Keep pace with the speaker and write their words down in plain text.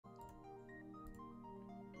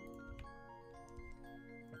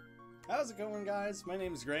How's it going, guys? My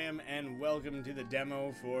name is Graeme, and welcome to the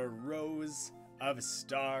demo for ROSE of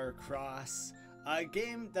STARCROSS, a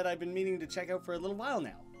game that I've been meaning to check out for a little while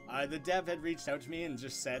now. The dev had reached out to me and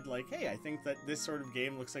just said, like, hey, I think that this sort of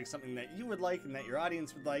game looks like something that you would like and that your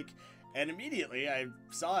audience would like, and immediately I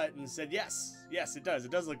saw it and said, yes, it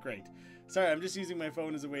does look great. Sorry, I'm just using my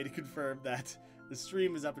phone as a way to confirm that the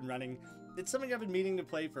stream is up and running. It's something I've been meaning to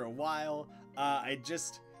play for a while. I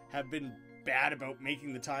just have been bad about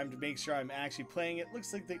making the time to make sure I'm actually playing it.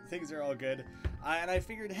 Looks like things are all good, and I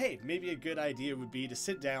figured, hey, maybe a good idea would be to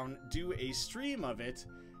sit down, do a stream of it,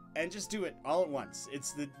 and just do it all at once.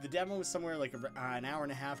 It's the demo is somewhere like an hour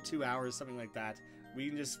and a half, 2 hours, something like that. We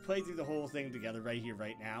can just play through the whole thing together right here,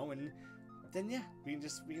 right now, and then yeah, we can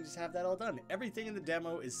just have that all done. Everything in the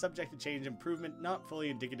demo is subject to change, improvement, not fully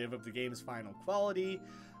indicative of the game's final quality.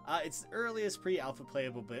 It's the earliest pre-alpha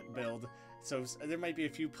playable build, so there might be a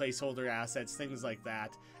few placeholder assets, things like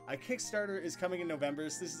that. Kickstarter is coming in November,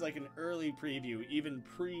 so this is like an early preview, even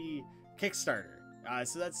pre-Kickstarter.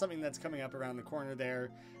 So that's something that's coming up around the corner there.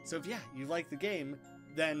 So if, yeah, you like the game,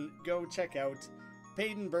 then go check out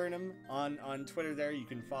Peyton Burnham on Twitter there. You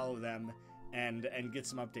can follow them and get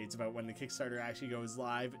some updates about when the Kickstarter actually goes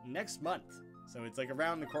live next month. So it's like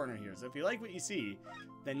around the corner here. So if you like what you see,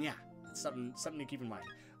 then yeah, it's something to keep in mind.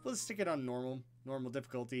 We'll stick it on normal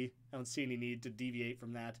difficulty. I don't see any need to deviate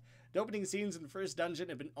from that. The opening scenes in the first dungeon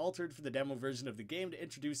have been altered for the demo version of the game to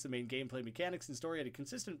introduce the main gameplay mechanics and story at a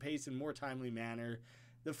consistent pace and more timely manner.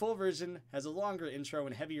 The full version has a longer intro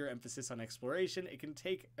and heavier emphasis on exploration. It can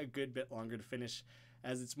take a good bit longer to finish,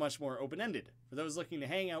 as it's much more open-ended for those looking to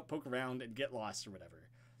hang out, poke around, and get lost or whatever.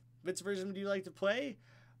 Which version would you like to play?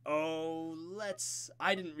 Oh,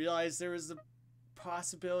 I didn't realize there was a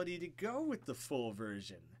possibility to go with the full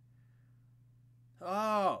version.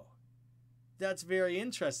 Oh, that's very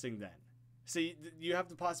interesting then. So you have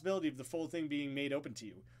the possibility of the full thing being made open to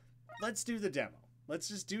you. Let's do the demo. Let's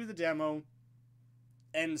just do the demo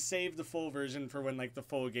and save the full version for when like the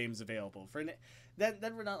full game's available.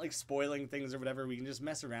 Then we're not like spoiling things or whatever. We can just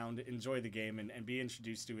mess around, enjoy the game, and be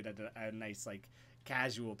introduced to it at a nice like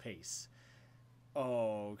casual pace.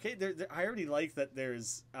 Okay, I already like that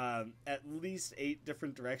there's at least 8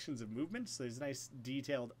 different directions of movement, so there's nice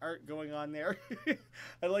detailed art going on there.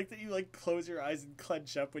 I like that you like close your eyes and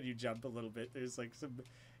clench up when you jump a little bit. There's like some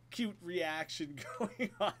cute reaction going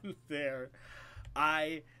on there.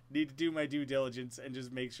 I need to do my due diligence and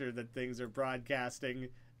just make sure that things are broadcasting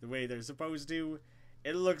the way they're supposed to.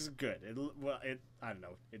 It looks good. I don't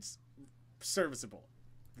know. It's serviceable.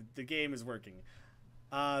 The game is working.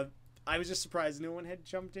 I was just surprised no one had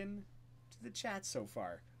jumped in to the chat so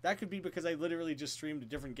far. That could be because I literally just streamed a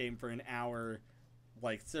different game for an hour,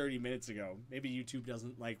 like 30 minutes ago. Maybe YouTube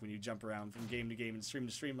doesn't like when you jump around from game to game and stream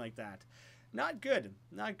to stream like that. Not good.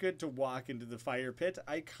 Not good to walk into the fire pit.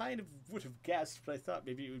 I kind of would have guessed, but I thought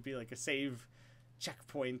maybe it would be like a save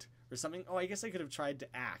checkpoint or something. Oh, I guess I could have tried to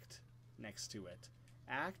act next to it.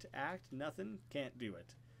 Act, nothing, can't do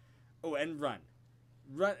it. Oh, and run.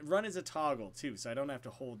 Run is a toggle too, so I don't have to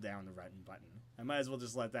hold down the run button. I might as well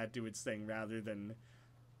just let that do its thing rather than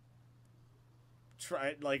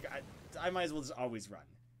try, like, I might as well just always run.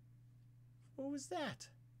 What was that?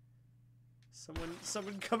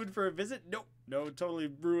 Someone coming for a visit? Nope. No, totally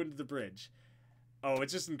ruined the bridge. Oh,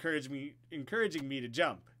 it's just encouraging me to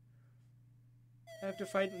jump. I have to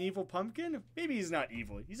fight an evil pumpkin? Maybe he's not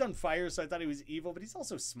evil. He's on fire, so I thought he was evil, but he's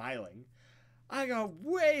also smiling. I got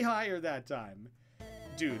way higher that time.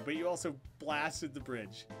 Dude, but you also blasted the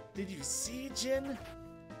bridge. Did you see, Jin?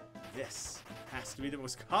 This has to be the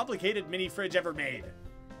most complicated mini fridge ever made.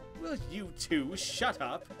 Will you two shut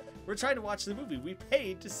up? We're trying to watch the movie we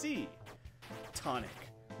paid to see. Tonic,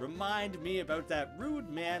 remind me about that rude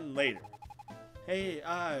man later. Hey,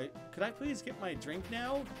 could I please get my drink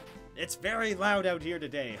now? It's very loud out here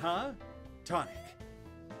today, huh? Tonic.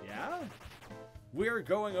 Yeah? We're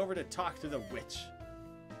going over to talk to the witch.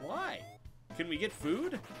 Why? Can we get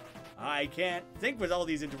food? I can't think with all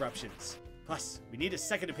these interruptions. Plus, we need a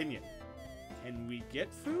second opinion. Can we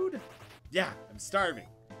get food? Yeah, I'm starving.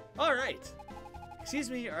 All right. Excuse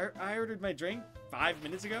me, I ordered my drink 5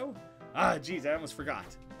 minutes ago? Ah, geez, I almost forgot.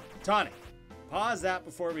 Tonic, pause that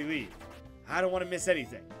before we leave. I don't want to miss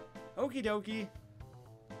anything. Okie dokie.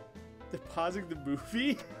 They're pausing the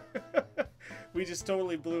movie? We just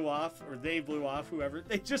totally blew off, or they blew off, whoever.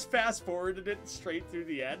 They just fast forwarded it straight through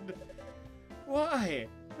the end. Why?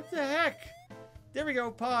 What the heck? There we go,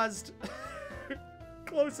 paused.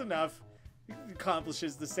 Close enough. It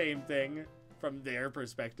accomplishes the same thing, from their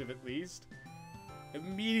perspective at least.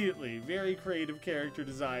 Immediately, very creative character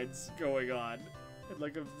designs going on. In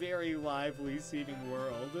like a very lively seeming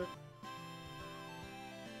world.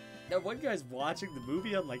 That one guy's watching the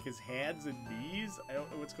movie on like his hands and knees. I don't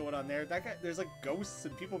know what's going on there. That guy, there's like ghosts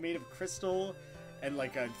and people made of crystal and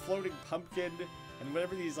like a floating pumpkin and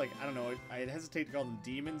whatever these, like, I don't know, I'd hesitate to call them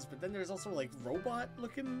demons, but then there's also like robot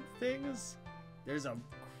looking things. There's a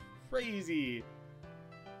crazy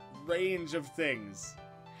range of things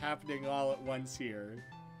happening all at once here.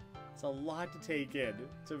 It's a lot to take in.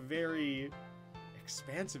 It's a very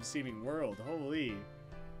expansive seeming world. Holy.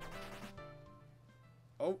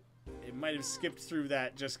 Oh, it might have skipped through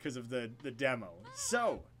that just because of the demo.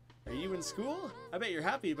 So, are you in school? I bet you're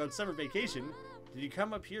happy about summer vacation. Did you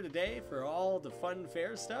come up here today for all the fun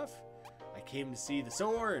fair stuff? I came to see the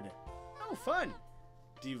sword. Oh, fun.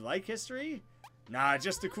 Do you like history? Nah,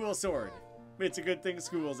 just a cool sword. It's a good thing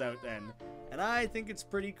school's out then. And I think it's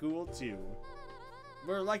pretty cool too.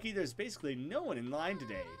 We're lucky there's basically no one in line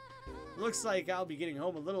today. Looks like I'll be getting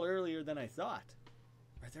home a little earlier than I thought.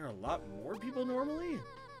 Are there a lot more people normally?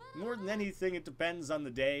 More than anything, it depends on the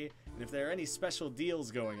day and if there are any special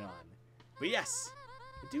deals going on. But yes,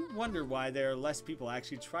 I do wonder why there are less people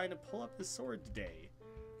actually trying to pull up the sword today.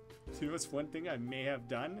 You know what's one thing I may have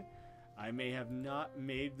done? I may have not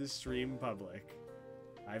made the stream public.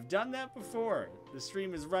 I've done that before. The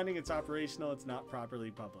stream is running, it's operational, it's not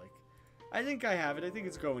properly public. I think I have it. I think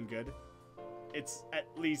it's going good. It's at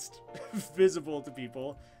least visible to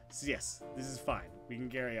people. So yes, this is fine. We can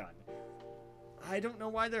carry on. I don't know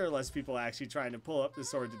why there are less people actually trying to pull up the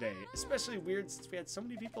sword today. Especially weird since we had so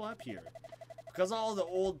many people up here. Because all the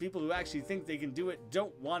old people who actually think they can do it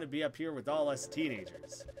don't want to be up here with all us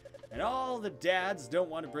teenagers. And all the dads don't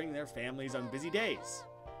want to bring their families on busy days.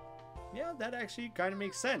 Yeah, that actually kind of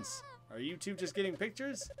makes sense. Are you two just getting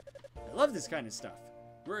pictures? I love this kind of stuff.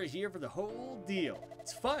 We're here for the whole deal.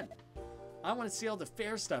 It's fun. I want to see all the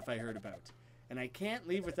fair stuff I heard about. And I can't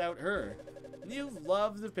leave without her. You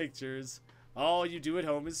love the pictures. All you do at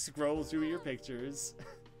home is scroll through your pictures.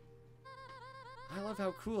 I love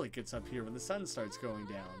how cool it gets up here when the sun starts going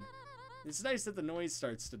down. It's nice that the noise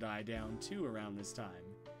starts to die down too around this time.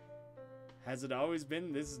 Has it always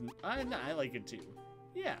been this? I like it too.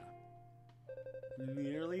 Yeah.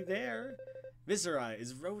 Nearly there. Viscera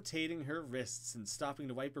is rotating her wrists and stopping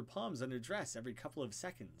to wipe her palms on her dress every couple of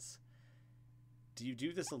seconds. Do you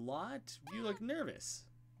do this a lot? You look nervous.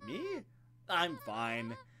 Me? I'm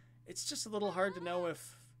fine. It's just a little hard to know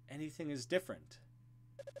if anything is different.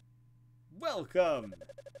 Welcome!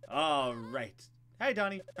 Alright. Hi,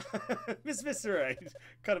 Donnie. Miss Viscera.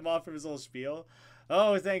 Cut him off from his little spiel.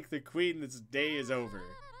 Oh, thank the Queen, this day is over.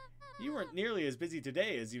 You weren't nearly as busy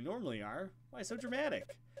today as you normally are. Why so dramatic?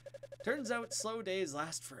 Turns out slow days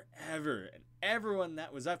last forever, and everyone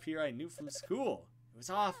that was up here I knew from school. It was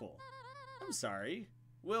awful. I'm sorry.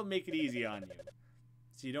 We'll make it easy on you.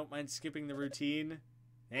 So you don't mind skipping the routine?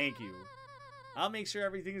 Thank you. I'll make sure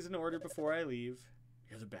everything is in order before I leave.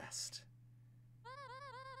 You're the best.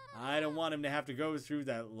 I don't want him to have to go through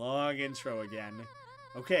that long intro again.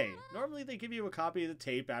 Okay, normally they give you a copy of the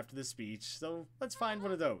tape after the speech, so let's find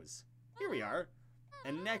one of those. Here we are.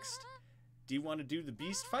 And next, do you want to do the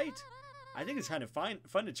beast fight? I think it's kind of fun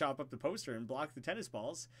to chop up the poster and block the tennis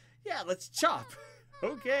balls. Yeah, let's chop.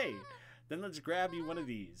 Okay, then let's grab you one of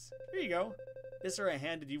these. Here you go. Viscera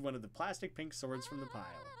handed you one of the plastic pink swords from the pile.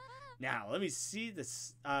 Now, let me see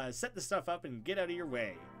this. Set the stuff up and get out of your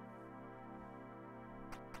way.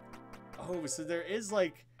 Oh, so there is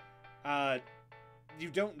like, you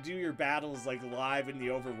don't do your battles like live in the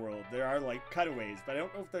overworld. There are like cutaways, but I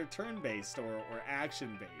don't know if they're turn-based or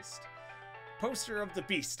action-based. Poster of the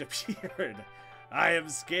beast appeared. I am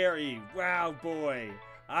scary. Wow, boy.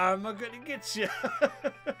 I'm gonna get you.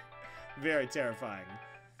 Very terrifying.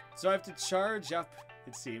 So I have to charge up,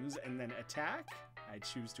 it seems, and then attack. I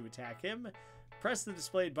choose to attack him. Press the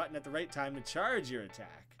displayed button at the right time to charge your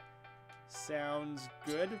attack. Sounds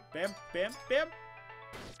good. Bam, bam, bam.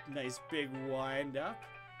 Nice big wind up.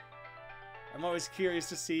 I'm always curious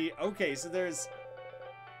to see. Okay, so there's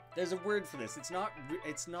a word for this. It's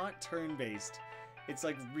not turn-based. It's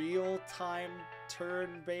like real-time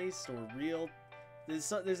turn-based or real.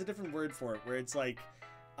 There's a different word for it where it's like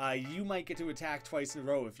you might get to attack twice in a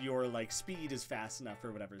row if your like speed is fast enough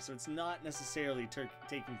or whatever. So it's not necessarily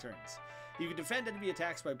taking turns. You can defend enemy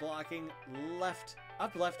attacks by blocking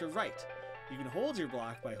up, left, or right. You can hold your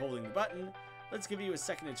block by holding the button. Let's give you a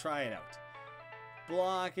second to try it out.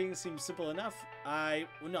 Blocking seems simple enough. I'll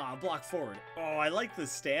block forward. Oh, I like the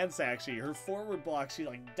stance actually. Her forward block, she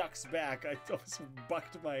like ducks back. I almost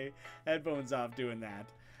bucked my headphones off doing that.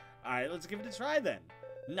 Alright, let's give it a try then.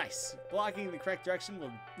 Nice. Blocking in the correct direction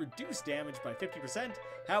will reduce damage by 50%.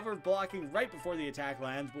 However, blocking right before the attack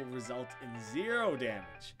lands will result in 0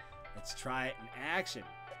 damage. Let's try it in action.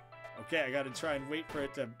 Okay, I gotta try and wait for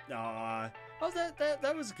it to... Oh,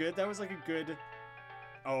 that was good. That was like a good...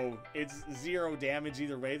 Oh, it's 0 damage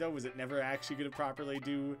either way, though. Was it never actually going to properly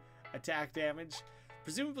do attack damage?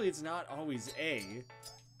 Presumably, it's not always A.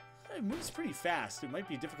 It moves pretty fast. It might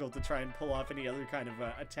be difficult to try and pull off any other kind of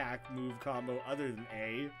attack move combo other than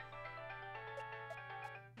A.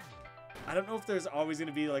 I don't know if there's always going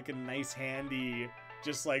to be like a nice handy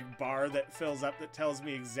just like bar that fills up that tells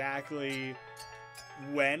me exactly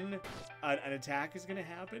when an attack is going to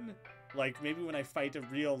happen. Like maybe when I fight a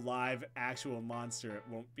real live actual monster, it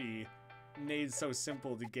won't be made so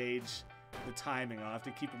simple to gauge the timing. I'll have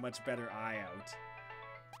to keep a much better eye out.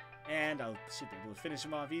 And I should be able to finish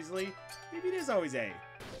him off easily. Maybe it is always A.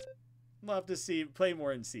 We'll have to see, play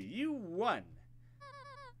more and see. You won.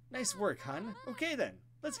 Nice work, hun. Okay then,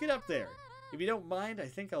 let's get up there. If you don't mind, I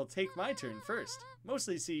think I'll take my turn first.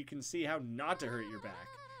 Mostly so you can see how not to hurt your back.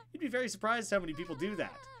 You'd be very surprised how many people do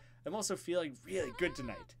that. I'm also feeling really good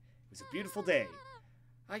tonight. It was a beautiful day.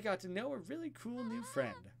 I got to know a really cool new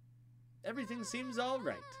friend. Everything seems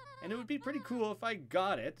alright. And it would be pretty cool if I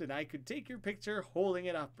got it and I could take your picture holding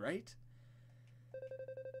it up, right?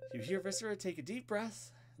 You hear Viscera, take a deep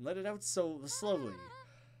breath and let it out so slowly.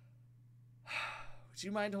 Would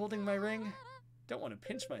you mind holding my ring? Don't want to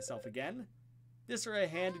pinch myself again. Viscera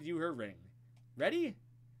handed you her ring. Ready?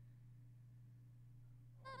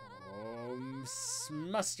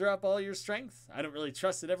 Muster up all your strength. I don't really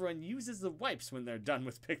trust that everyone uses the wipes when they're done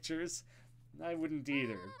with pictures. I wouldn't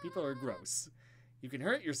either. People are gross. You can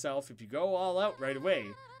hurt yourself if you go all out right away,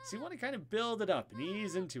 so you want to kind of build it up and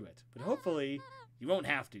ease into it. But hopefully, you won't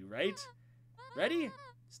have to, right? Ready?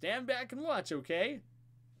 Stand back and watch, okay?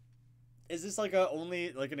 Is this like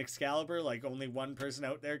only like an Excalibur, like only one person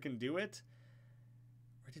out there can do it?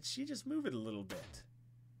 Or did she just move it a little bit?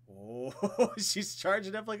 Oh, she's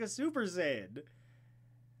charging up like a Super Saiyan.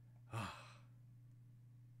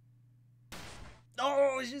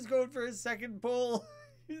 Oh, she's going for a second pull.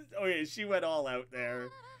 Oh yeah, she went all out there.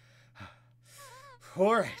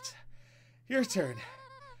 Alright, your turn.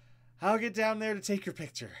 I'll get down there to take your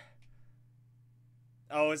picture.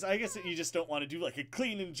 Oh, I guess that you just don't want to do like a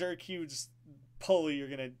clean and jerk huge pull. You're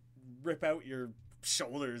gonna rip out your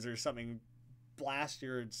shoulders or something. Blast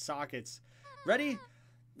your sockets. Ready?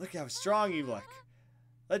 Look how strong you look.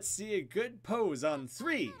 Let's see a good pose on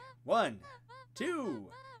 3. 1, 2.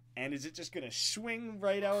 And is it just gonna swing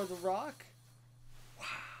right out of the rock? Wow.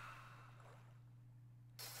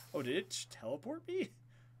 Oh, did it teleport me?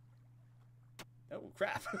 Oh,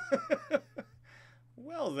 crap.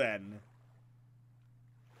 Well then.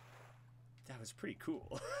 That was pretty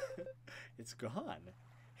cool. It's gone.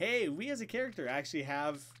 Hey, we as a character actually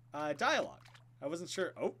have dialogue. I wasn't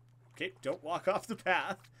sure. Oh, okay, don't walk off the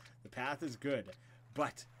path. The path is good.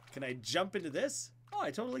 But, can I jump into this? Oh,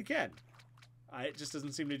 I totally can. It just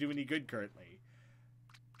doesn't seem to do any good currently.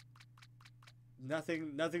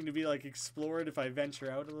 Nothing to be like explored if I venture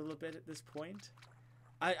out a little bit at this point.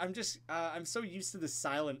 I'm so used to the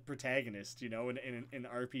silent protagonist, you know, in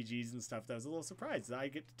RPGs and stuff that I was a little surprised that I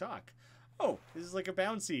get to talk. Oh, this is like a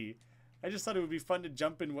bouncy. I just thought it would be fun to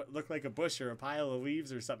jump in what looked like a bush or a pile of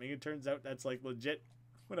leaves or something. It turns out that's like legit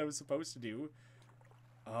what I was supposed to do.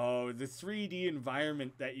 Oh, the 3D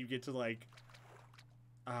environment that you get to like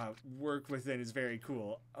work within is very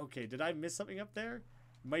cool. Okay, did I miss something up there?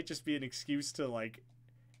 Might just be an excuse to like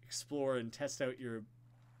explore and test out your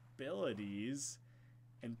abilities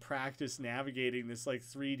and practice navigating this like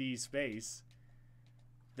 3D space.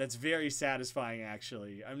 That's very satisfying,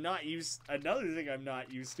 actually. Another thing I'm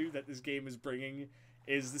not used to that this game is bringing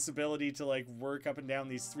is this ability to like work up and down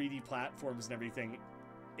these 3D platforms and everything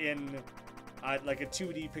in like a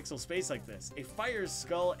 2D pixel space like this. A fire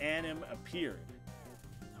skull anim appeared.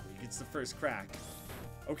 Oh, he gets the first crack.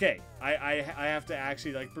 Okay, I have to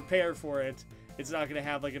actually like prepare for it. It's not gonna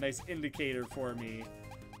have like a nice indicator for me.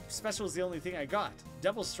 Special is the only thing I got.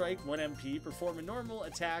 Double strike, 1 MP, perform a normal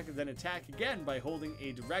attack, then attack again by holding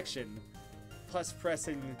a direction, plus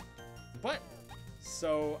pressing the button.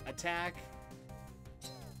 So attack,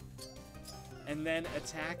 and then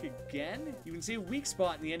attack again? You can see a weak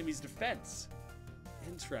spot in the enemy's defense.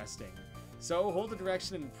 Interesting. So hold the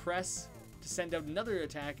direction and press to send out another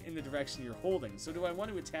attack in the direction you're holding. So do I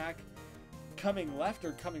want to attack coming left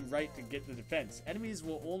or coming right to get the defense? Enemies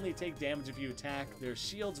will only take damage if you attack their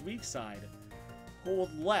shield's weak side.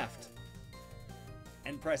 Hold left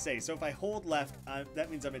and press A. So if I hold left, that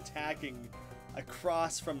means I'm attacking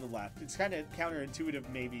across from the left. It's kind of counterintuitive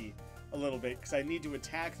maybe a little bit because I need to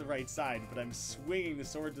attack the right side, but I'm swinging the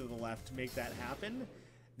sword to the left to make that happen.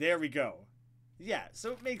 There we go. Yeah,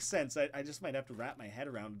 so it makes sense. I just might have to wrap my head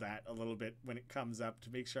around that a little bit when it comes up to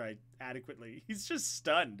make sure I adequately... He's just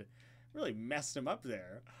stunned. Really messed him up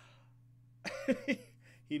there.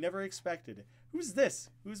 He never expected. Who's this?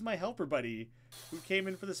 Who's my helper buddy who came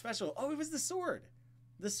in for the special? Oh, it was the sword.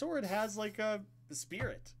 The sword has like a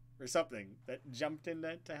spirit or something that jumped in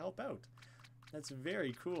to help out. That's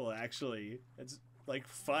very cool, actually. It's like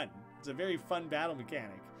fun. It's a very fun battle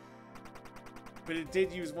mechanic. But it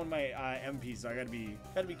did use one of my MPs, so I gotta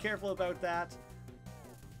be careful about that.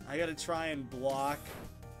 I gotta try and block.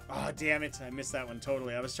 Oh, damn it. I missed that one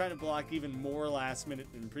totally. I was trying to block even more last minute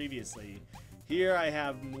than previously. Here I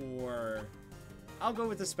have more. I'll go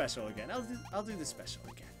with the special again. I'll do the special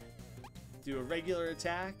again. Do a regular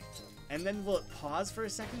attack. And then will it pause for a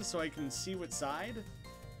second so I can see what side?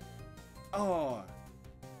 Oh,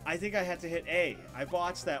 I think I had to hit A. I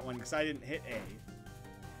botched that one because I didn't hit A.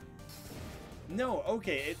 No,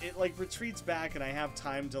 okay, it like retreats back and I have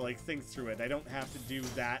time to like think through it. I don't have to do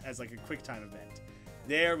that as like a quick time event.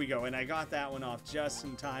 There we go, and I got that one off just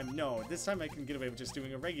in time. No, this time I can get away with just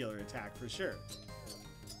doing a regular attack for sure.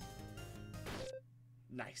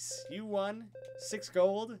 Nice. You won. 6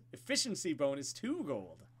 gold. Efficiency bonus 2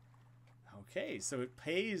 gold. Okay, so it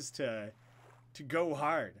pays to go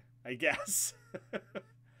hard, I guess.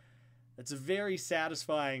 That's a very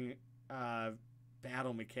satisfying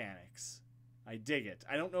battle mechanics. I dig it.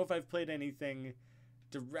 I don't know if I've played anything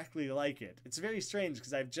directly like it. It's very strange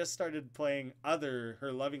because I've just started playing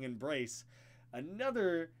Her Loving Embrace,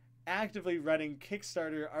 another actively running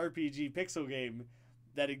Kickstarter RPG pixel game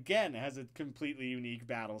that again has a completely unique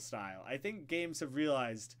battle style. I think games have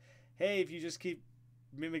realized, hey, if you just keep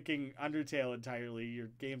mimicking Undertale entirely, your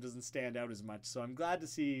game doesn't stand out as much. So I'm glad to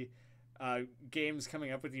see games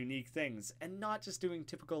coming up with unique things and not just doing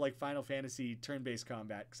typical like Final Fantasy turn-based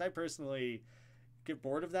combat, because I personally get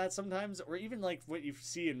bored of that sometimes, or even like what you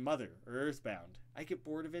see in Mother or Earthbound. I get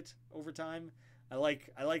bored of it over time. I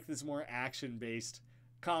like this more action-based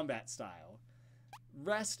combat style.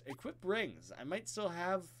 Rest, equip rings. I might still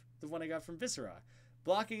have the one I got from Viscera.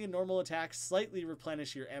 Blocking and normal attacks slightly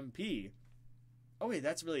replenish your MP. Oh wait,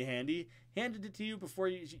 that's really handy. Handed it to you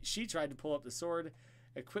before she tried to pull up the sword.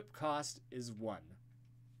 Equip cost is 1.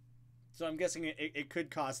 So I'm guessing it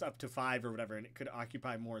could cost up to 5 or whatever, and it could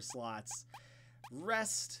occupy more slots.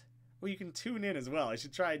 Rest. Well, you can tune in as well. I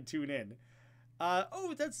should try and tune in.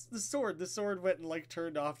 Oh, that's the sword. The sword went and like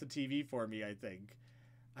turned off the TV for me, I think.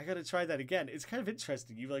 I gotta try that again. It's kind of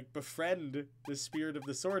interesting. You like befriend the spirit of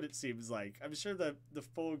the sword, it seems like. I'm sure the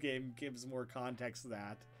full game gives more context to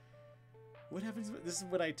that. What happens? This is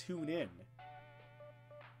when I tune in.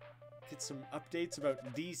 Get some updates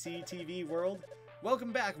about DC TV World.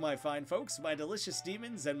 Welcome back, my fine folks, my delicious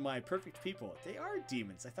demons, and my perfect people. They are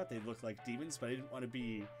demons. I thought they looked like demons, but I didn't want to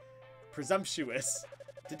be presumptuous.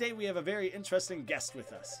 Today we have a very interesting guest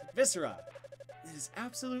with us, Viscera. It is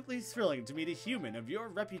absolutely thrilling to meet a human of your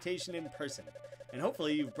reputation in person, and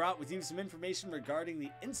hopefully you've brought with you some information regarding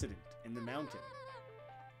the incident in the mountain.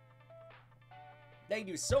 Thank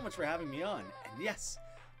you so much for having me on, and yes,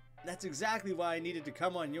 that's exactly why I needed to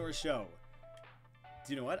come on your show.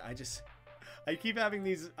 Do you know what? I keep having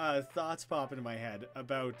these thoughts pop into my head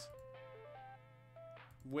about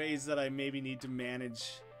ways that I maybe need to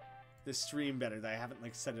manage the stream better, that I haven't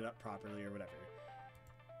like set it up properly or whatever.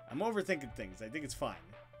 I'm overthinking things. I think it's fine.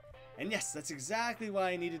 And yes, that's exactly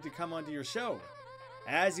why I needed to come onto your show.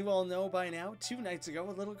 As you all know by now, 2 nights ago,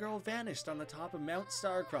 a little girl vanished on the top of Mount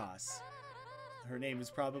Starcross. Her name is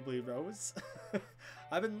probably Rose.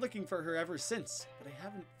 I've been looking for her ever since, but I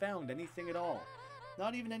haven't found anything at all.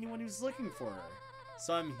 Not even anyone who's looking for her.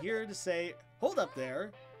 So I'm here to say, hold up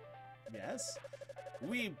there. Yes?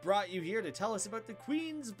 We brought you here to tell us about the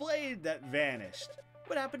Queen's Blade that vanished.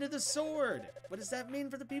 What happened to the sword? What does that mean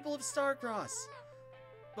for the people of Starcross?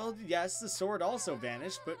 Well, yes, the sword also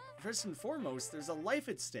vanished, but first and foremost, there's a life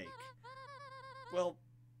at stake. Well,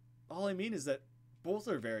 all I mean is that both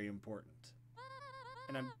are very important.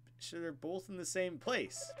 And I'm sure they're both in the same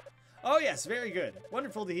place. Oh yes, very good.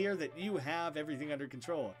 Wonderful to hear that you have everything under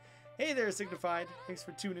control. Hey there, Signified. Thanks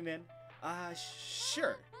for tuning in.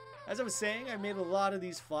 Sure. As I was saying, I made a lot of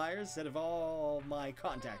these flyers that have all my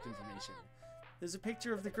contact information. There's a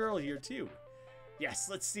picture of the girl here too. Yes,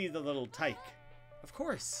 let's see the little tyke. Of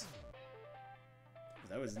course.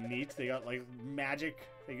 That was neat. They got like magic.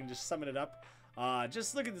 They can just summon it up.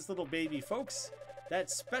 Just look at this little baby, folks.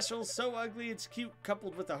 That's special, so ugly it's cute,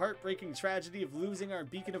 coupled with the heartbreaking tragedy of losing our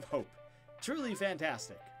beacon of hope. Truly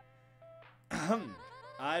fantastic.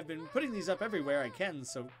 I've been putting these up everywhere I can,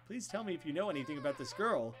 so please tell me if you know anything about this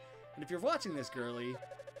girl. And if you're watching this, girlie,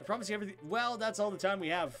 I promise you everything. Well, that's all the time we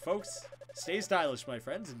have, folks. Stay stylish, my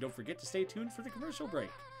friends, and don't forget to stay tuned for the commercial break.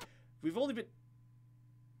 We've only been...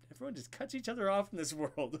 Everyone just cuts each other off in this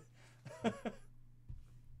world.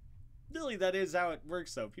 Really, that is how it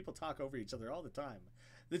works, though. People talk over each other all the time.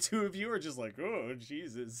 The two of you are just like, oh,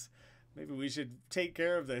 Jesus. Maybe we should take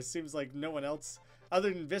care of this. Seems like no one else,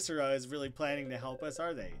 other than Viscera, is really planning to help us,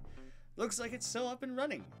 are they? Looks like it's still up and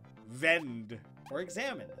running. Vend or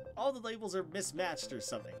examine. All the labels are mismatched or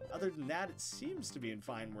something. Other than that, it seems to be in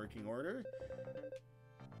fine working order.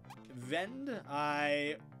 Vend,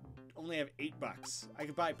 I only have $8. I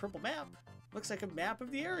could buy a purple map. Looks like a map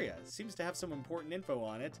of the area. Seems to have some important info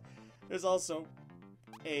on it. There's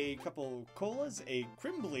a couple colas, a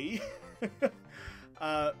Crimbly,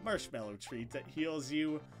 marshmallow treat that heals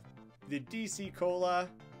you. The DC cola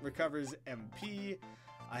recovers MP.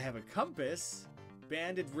 I have a compass,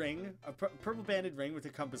 banded ring, a purple banded ring with a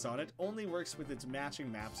compass on it. Only works with its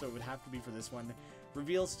matching map, so it would have to be for this one.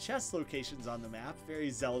 Reveals chest locations on the map. Very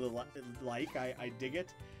Zelda-like. I dig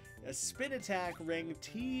it. A spin attack ring,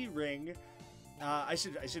 T ring. I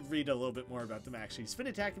should read a little bit more about them, actually. Spin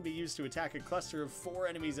attack can be used to attack a cluster of 4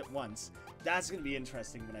 enemies at once. That's going to be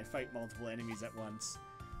interesting when I fight multiple enemies at once.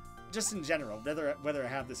 Just in general, whether I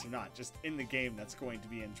have this or not, just in the game, that's going to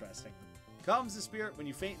be interesting. Calms the spirit. When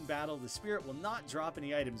you faint in battle, the spirit will not drop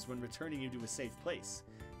any items when returning you to a safe place.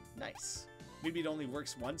 Nice. Maybe it only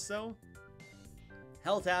works once, though?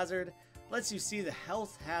 Health hazard. Lets you see the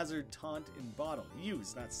health hazard taunt in bottle.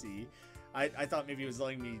 Use, not see. I thought maybe it was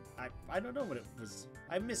letting me... I don't know what it was.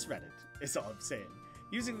 I misread it, is all I'm saying.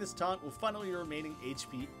 Using this taunt will funnel your remaining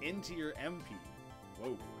HP into your MP.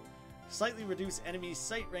 Whoa. Slightly reduce enemy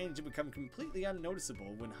sight range to become completely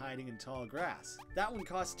unnoticeable when hiding in tall grass. That one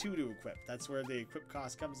costs 2 to equip. That's where the equip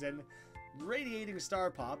cost comes in. Radiating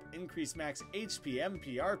Star Pop, increase max HP,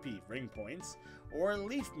 MP, RP, ring points, or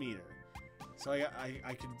Leaf Meter. So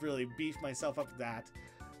I could really beef myself up with that.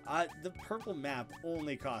 The purple map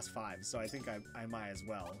only costs 5, so I think I might as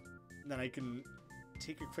well. And then I can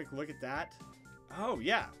take a quick look at that. Oh,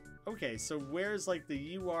 yeah. Okay, so where's, like, the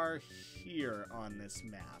you are here on this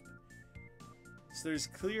map? So there's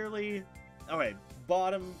clearly... Okay,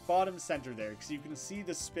 bottom center there, because you can see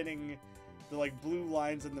the spinning, the, like, blue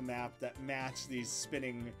lines in the map that match these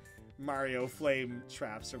spinning Mario flame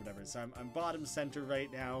traps or whatever. So I'm bottom center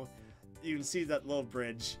right now. You can see that little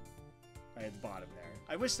bridge right at the bottom there.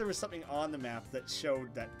 I wish there was something on the map that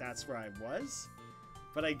showed that that's where I was,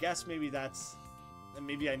 but I guess maybe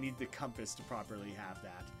maybe I need the compass to properly have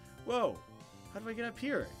that. Whoa, how do I get up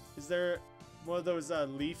here? Is there one of those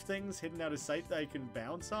leaf things hidden out of sight that I can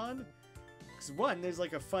bounce on? Because one, there's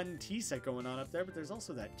like a fun tea set going on up there, but there's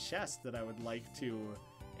also that chest that I would like to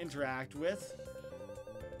interact with.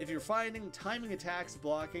 If you're finding timing attacks,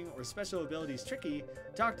 blocking, or special abilities tricky,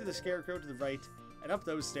 talk to the scarecrow to the right and up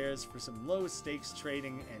those stairs for some low-stakes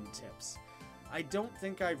trading and tips. I don't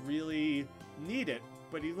think I really need it,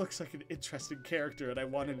 but he looks like an interesting character and I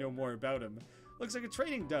want to know more about him. Looks like a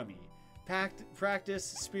trading dummy. Practice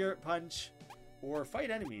Spirit Punch or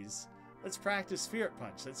fight enemies. Let's practice Spirit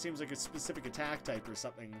Punch. That seems like a specific attack type or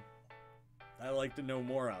something I'd like to know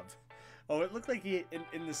more of. Oh, it looked like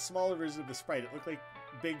in the smaller version of the sprite, it looked like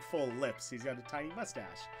big full lips. He's got a tiny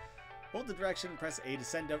mustache. Hold the direction and press A to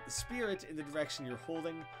send out the spirit in the direction you're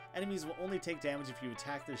holding. Enemies will only take damage if you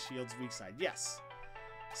attack their shield's weak side. Yes.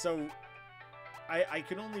 So, I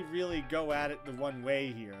can only really go at it the one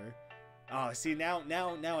way here. Oh, see, now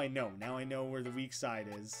I know. Now I know where the weak side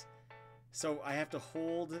is. So, I have to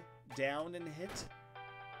hold down and hit?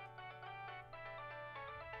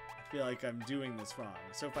 I feel like I'm doing this wrong.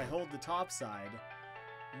 So, if I hold the top side...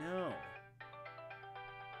 No.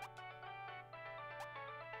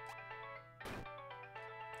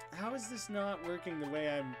 How is this not working the way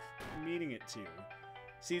I'm needing it to?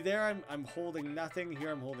 See, there I'm holding nothing.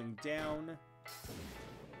 Here I'm holding down.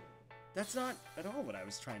 That's not at all what I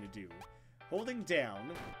was trying to do. Holding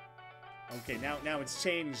down. Okay, now it's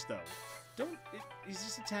changed, though. He's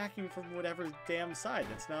just attacking from whatever damn side.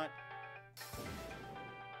 That's not...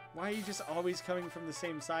 Why are you just always coming from the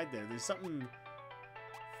same side there? There's something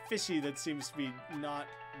fishy that seems to be not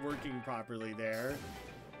working properly there.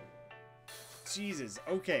 Jesus,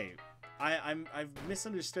 okay. I've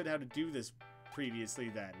misunderstood how to do this previously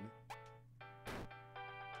then.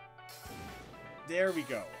 There we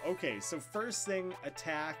go. Okay, so first thing,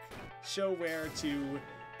 attack, show where to,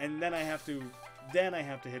 and then I have to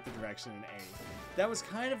hit the direction in A. That was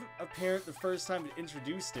kind of apparent the first time it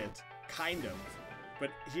introduced it, kind of.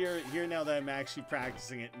 But here now that I'm actually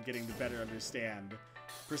practicing it and getting to better understand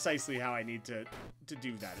precisely how I need to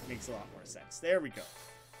do that, it makes a lot more sense. There we go.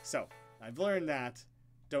 So, I've learned that.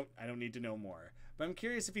 I don't need to know more. But I'm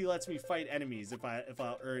curious if he lets me fight enemies, if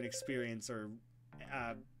I'll earn experience or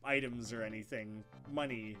items or anything.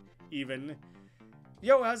 Money, even.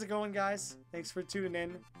 Yo, how's it going, guys? Thanks for tuning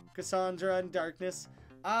in. Cassandra and Darkness.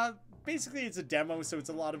 Basically, it's a demo, so it's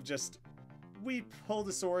a lot of just... We pulled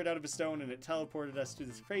a sword out of a stone and it teleported us to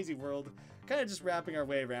this crazy world, kind of just wrapping our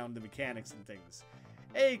way around the mechanics and things.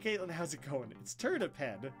 Hey, Caitlin, how's it going? It's Turnip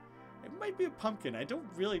Head. It might be a pumpkin. I don't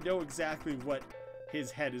really know exactly what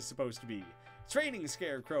his head is supposed to be. Training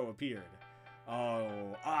Scarecrow appeared.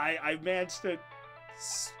 Oh, I managed to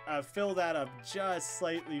fill that up just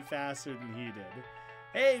slightly faster than he did.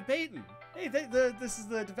 Hey, Peyton. Hey, this is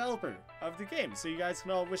the developer of the game, so you guys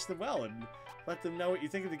can all wish them well and let them know what you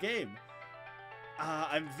think of the game.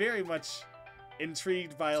 I'm very much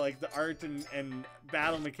intrigued by like the art and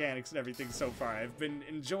battle mechanics and everything so far. I've been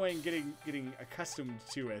enjoying getting accustomed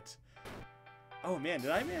to it. Oh man,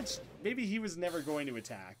 did I manage? Maybe he was never going to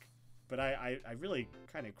attack, but I really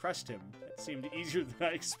kind of crushed him. It seemed easier than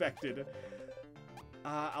I expected.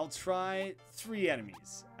 I'll try 3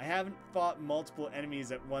 enemies. I haven't fought multiple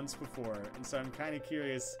enemies at once before, and so I'm kind of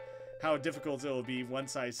curious how difficult it'll be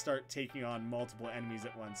once I start taking on multiple enemies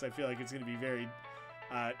at once. I feel like it's going to be very,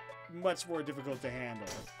 much more difficult to handle.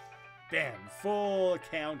 Bam! Full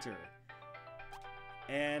counter.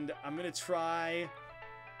 And I'm going to try...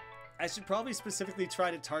 I should probably specifically try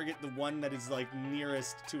to target the one that is, like,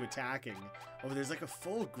 nearest to attacking. Oh, there's, like, a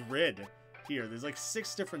full grid here. There's, like,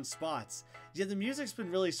 6 different spots. Yeah, the music's been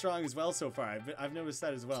really strong as well so far. I've noticed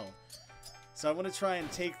that as well. So I want to try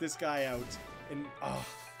and take this guy out. And, oh,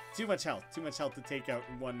 too much health to take out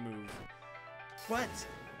in one move. But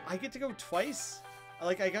I get to go twice.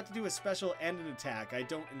 Like, I got to do a special and an attack. I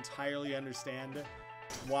don't entirely understand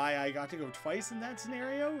why I got to go twice in that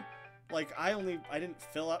scenario. Like, I didn't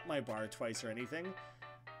fill up my bar twice or anything.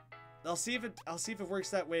 I'll see if it works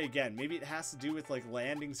that way again. Maybe it has to do with like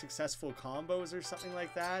landing successful combos or something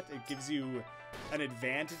like that. It gives you an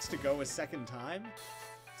advantage to go a second time.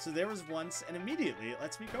 So there was once, and immediately it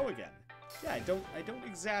lets me go again. Yeah, I don't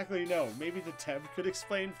exactly know. Maybe the dev could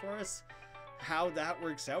explain for us how that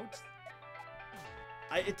works out.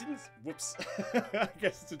 It didn't. Whoops. I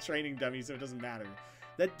guess it's a training dummy, so it doesn't matter.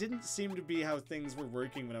 That didn't seem to be how things were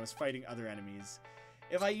working when I was fighting other enemies.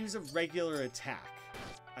 If I use a regular attack,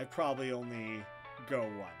 I probably only go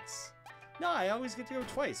once. No, I always get to go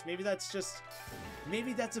twice. Maybe that's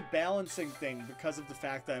a balancing thing because of the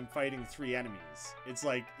fact that I'm fighting 3 enemies. It's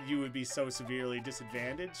like you would be so severely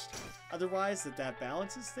disadvantaged otherwise that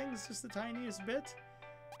balances things just the tiniest bit.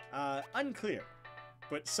 Unclear.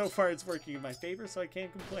 But so far it's working in my favor, so I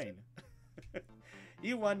can't complain.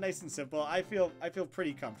 You won, nice and simple. I feel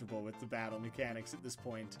pretty comfortable with the battle mechanics at this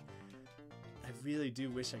point. I really do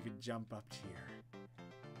wish I could jump up here.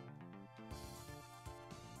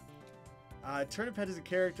 Turnip Head is a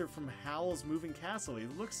character from Howl's Moving Castle. He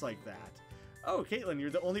looks like that. Oh, Caitlin, you're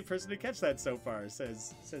the only person to catch that so far,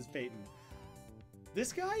 says Peyton.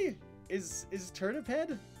 This guy is Turnip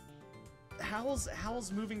Head?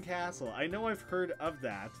 Howl's Moving Castle. I know I've heard of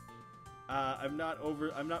that. I'm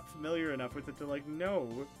not familiar enough with it to like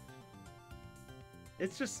know.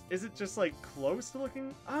 Is it just like close to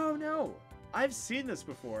looking? Oh no, I've seen this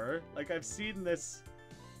before. Like I've seen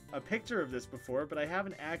a picture of this before, but I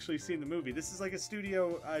haven't actually seen the movie. This is like a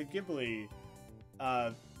Studio Ghibli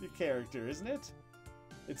character, isn't it?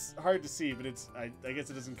 It's hard to see, but I guess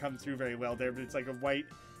it doesn't come through very well there. But it's like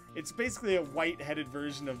it's basically a white-headed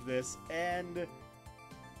version of this, and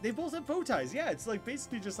they both have bow ties. Yeah, it's like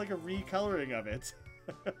basically just like a recoloring of it.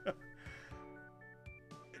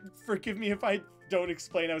 Forgive me if I don't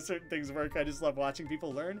explain how certain things work. I just love watching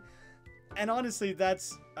people learn. And honestly,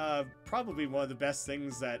 that's probably one of the best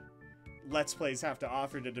things that Let's Plays have to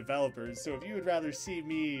offer to developers. So if you would rather see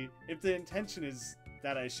me, if the intention is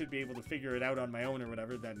that I should be able to figure it out on my own or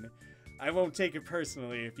whatever, then I won't take it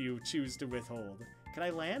personally if you choose to withhold. Can I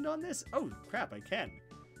land on this? Oh, crap, I can.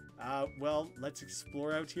 Well, let's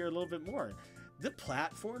explore out here a little bit more. The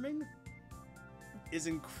platforming is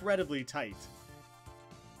incredibly tight.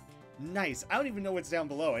 Nice. I don't even know what's down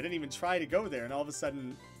below. I didn't even try to go there, and all of a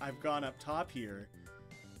sudden, I've gone up top here.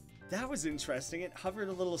 That was interesting. It hovered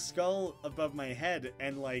a little skull above my head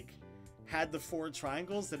and, like, had the 4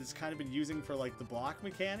 triangles that it's kind of been using for, like, the block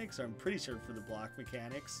mechanics, or I'm pretty sure for the block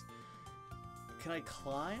mechanics. Can I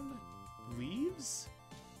climb leaves?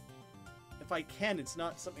 If I can, it's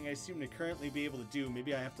not something I seem to currently be able to do.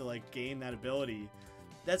 Maybe I have to, like, gain that ability.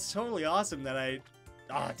 That's totally awesome that I...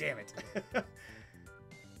 Ah, damn it.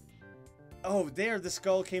 Oh, there, the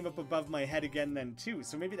skull came up above my head again then, too.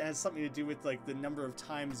 So maybe that has something to do with, like, the number of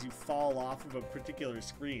times you fall off of a particular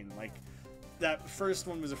screen. Like, that first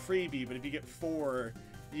one was a freebie, but if you get 4,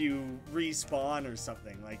 you respawn or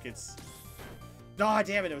something. Like, it's... Oh,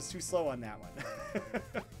 damn it, it was too slow on that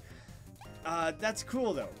one. That's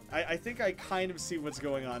cool, though. I think I kind of see what's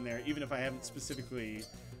going on there, even if I haven't specifically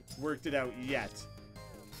worked it out yet.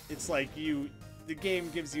 It's like the game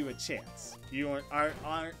gives you a chance. You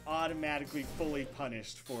aren't automatically fully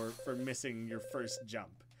punished for missing your first jump.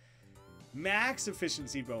 Max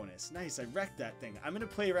efficiency bonus. Nice, I wrecked that thing. I'm going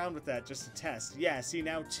to play around with that just to test. Yeah, see,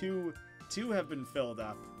 now two have been filled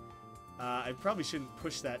up. I probably shouldn't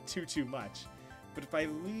push that too much. But if I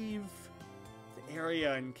leave the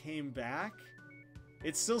area and came back,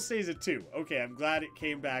 it still stays at 2. Okay, I'm glad it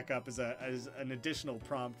came back up as an additional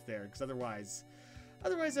prompt there, because otherwise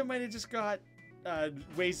I might have just got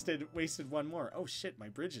wasted one more. Oh shit, my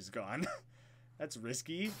bridge is gone. That's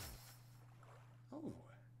risky. Oh.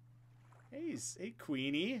 Hey,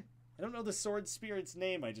 Queenie. I don't know the sword spirit's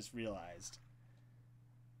name, I just realized.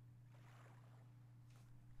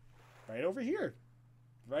 Right over here.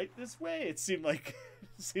 Right this way, it seemed like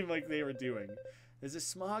they were doing. There's a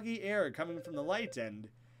smoggy air coming from the light, and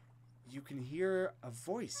you can hear a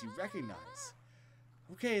voice you recognize.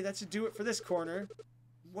 Okay, that should do it for this corner.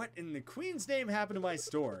 What in the Queen's name happened to my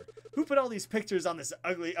store? Who put all these pictures on this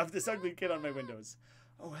ugly kid on my windows?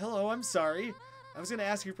 Oh, hello, I'm sorry. I was going to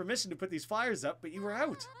ask your permission to put these flyers up, but you were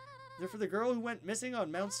out. They're for the girl who went missing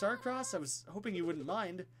on Mount Starcross. I was hoping you wouldn't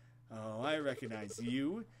mind. Oh, I recognize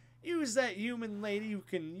you. You was that human lady who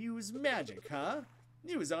can use magic, huh?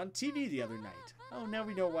 You was on TV the other night. Oh, now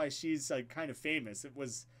we know why she's kind of famous. It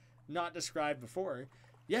was not described before.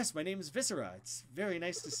 Yes, my name is Viscera. It's very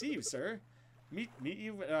nice to see you, sir. Meet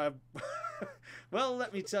you. Well,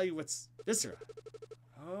 let me tell you what's Viscera.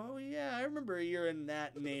 Oh, yeah, I remember hearing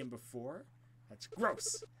that name before. That's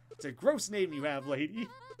gross. It's a gross name you have, lady.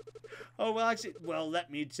 Oh, well, actually,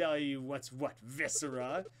 let me tell you what's what,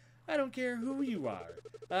 Viscera. I don't care who you are.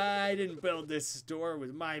 I didn't build this store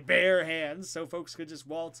with my bare hands so folks could just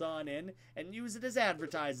waltz on in and use it as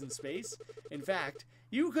advertising space. In fact,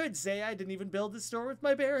 you could say I didn't even build this store with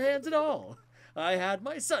my bare hands at all. I had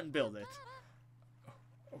my son build it.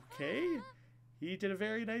 Okay, he did a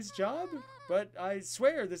very nice job, but I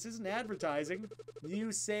swear this isn't advertising.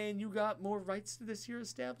 You saying you got more rights to this here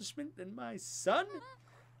establishment than my son?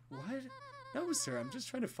 What? No, sir, I'm just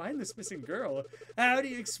trying to find this missing girl. How do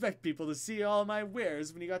you expect people to see all my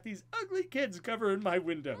wares when you got these ugly kids covering my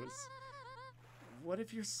windows? What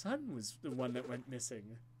if your son was the one that went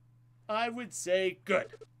missing? I would say good.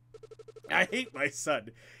 I hate my son.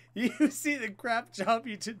 You see the crap job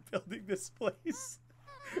you did building this place?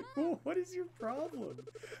 What is your problem?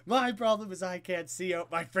 My problem is I can't see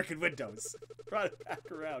out my frickin' windows. Brought it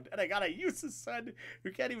back around. And I got a useless son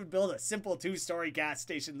who can't even build a simple 2-story gas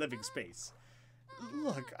station living space.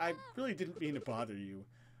 Look, I really didn't mean to bother you.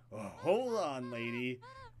 Oh, hold on, lady.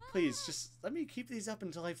 Please, just let me keep these up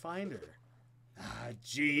until I find her. Ah,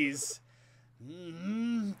 jeez.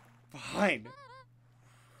 Fine.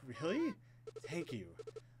 Really? Thank you.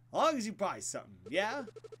 As long as you buy something, yeah?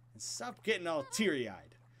 And stop getting all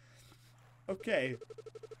teary-eyed. Okay.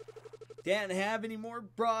 Can't have any more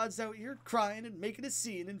broads out here crying and making a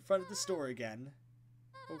scene in front of the store again.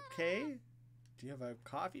 Okay. Do you have a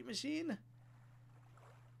coffee machine?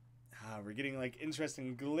 Ah, we're getting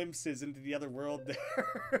interesting glimpses into the other world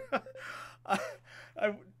there.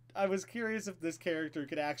 I was curious if this character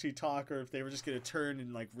could actually talk or if they were just going to turn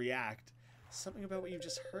and react. Something about what you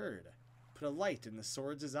just heard. Put a light in the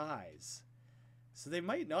swords' eyes. So they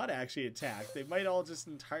might not actually attack. They might all just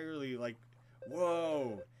entirely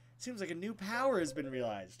whoa. Seems like a new power has been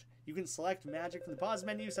realized. You can select magic from the pause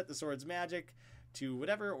menu, set the sword's magic to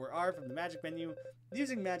whatever, or R from the magic menu.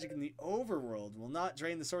 Using magic in the overworld will not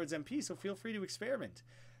drain the sword's MP, so feel free to experiment.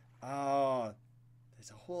 Oh,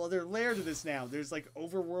 there's a whole other layer to this now. There's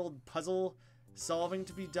overworld puzzle solving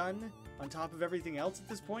to be done on top of everything else at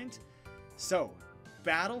this point. So,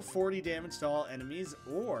 battle 40 damage to all enemies,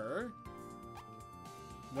 or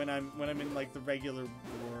when I'm in the regular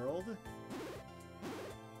world.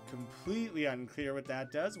 Completely unclear what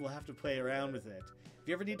that does. We'll have to play around with it. If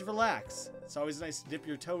you ever need to relax, it's always nice to dip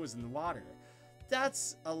your toes in the water.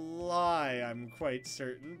 That's a lie, I'm quite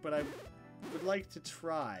certain, but I would like to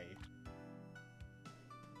try.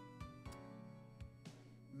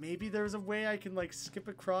 Maybe there's a way I can skip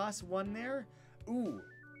across one there? Ooh,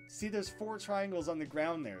 see there's 4 triangles on the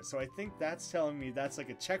ground there, so I think that's telling me that's a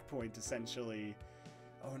checkpoint essentially.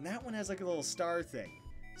 Oh, and that one has a little star thing.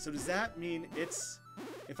 So does that mean it's...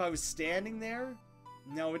 If I was standing there?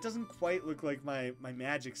 No, it doesn't quite look like my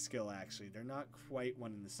magic skill, actually. They're not quite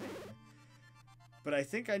one and the same. But I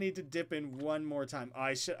think I need to dip in one more time. Oh,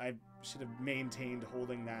 I should have maintained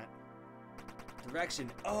holding that direction.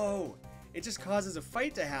 Oh, it just causes a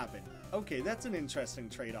fight to happen. Okay, that's an interesting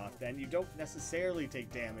trade-off then. You don't necessarily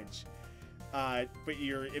take damage, but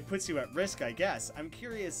it puts you at risk, I guess. I'm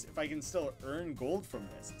curious if I can still earn gold from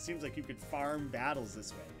this. It seems like you could farm battles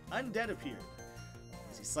this way. Undead appeared.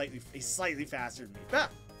 He's slightly faster than me. Ah!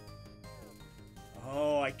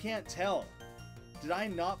 Oh, I can't tell. Did I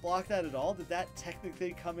not block that at all? Did that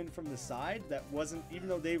technically come in from the side? That wasn't, even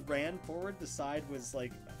though they ran forward, the side was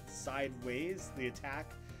like sideways. The attack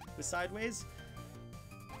was sideways.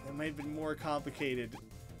 That might have been more complicated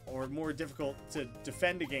or more difficult to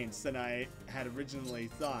defend against than I had originally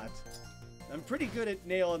thought. I'm pretty good at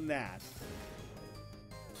nailing that.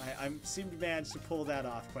 I seem to manage to pull that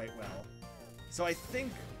off quite well. So I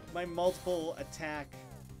think my multiple attack...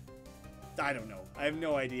 I don't know. I have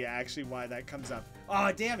no idea actually why that comes up.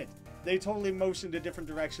 Oh, damn it! They totally motioned a different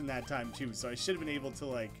direction that time too, so I should have been able to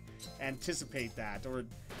like anticipate that, or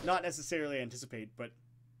not necessarily anticipate, but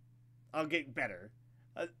I'll get better.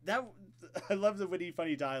 I love the witty,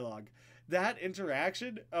 funny dialogue. That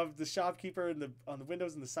interaction of the shopkeeper and on the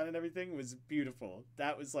windows and the sun and everything was beautiful.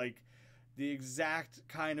 That was like the exact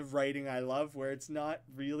kind of writing I love, where it's not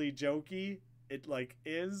really jokey. It like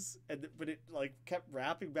is, but it like kept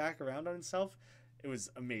wrapping back around on itself. It was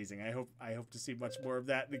amazing. I hope to see much more of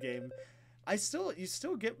that in the game. You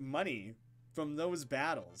still get money from those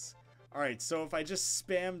battles. All right, so if I just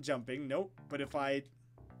spam jumping, nope. But if why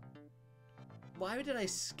did I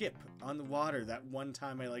skip on the water that one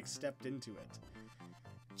time I like stepped into it?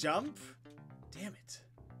 Jump? Damn it.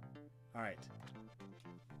 All right.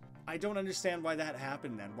 I don't understand why that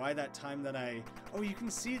happened then. Why that time that oh, you can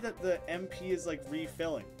see that the MP is like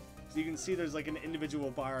refilling. So you can see there's like an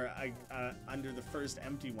individual bar under the first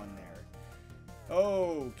empty one there.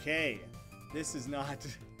 Okay. This is not...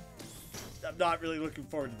 I'm not really looking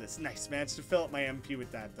forward to this. Nice, managed to fill up my MP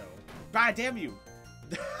with that though. Ah, damn you!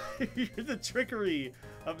 The trickery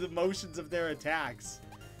of the motions of their attacks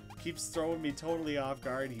keeps throwing me totally off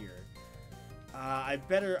guard here. I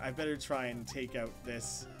better try and take out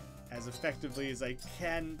this as effectively as I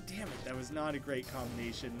can. Damn it, that was not a great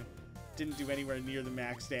combination. Didn't do anywhere near the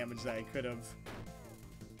max damage that I could have.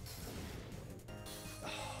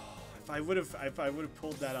 If I would have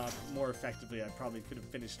pulled that off more effectively, I probably could have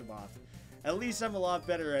finished him off. At least I'm a lot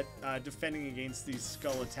better at defending against these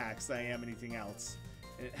skull attacks than I am anything else.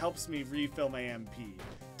 And it helps me refill my MP.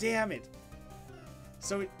 Damn it!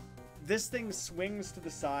 So this thing swings to the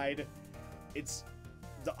side. It's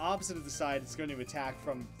the opposite of the side it's going to attack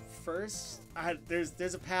from first.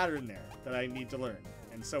 There's a pattern there that I need to learn,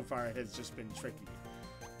 and so far it has just been tricky.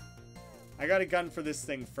 I got a gun for this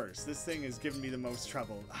thing first. This thing is giving me the most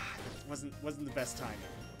trouble. Wasn't the best timing.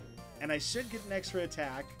 And I should get an extra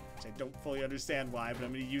attack, which I don't fully understand why, but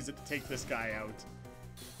I'm going to use it to take this guy out.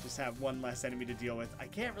 Just have one less enemy to deal with. I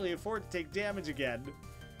can't really afford to take damage again,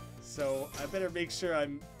 so I better make sure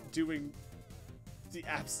I'm doing the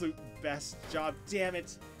absolute best job. Damn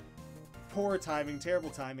it. Poor timing, terrible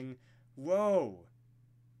timing. Whoa.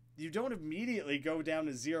 You don't immediately go down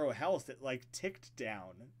to 0 health. It like ticked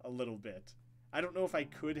down a little bit. I don't know if I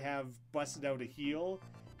could have busted out a heal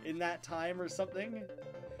in that time or something.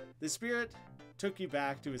 The spirit took you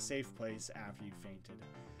back to a safe place after you fainted.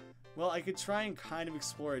 Well, I could try and kind of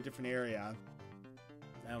explore a different area.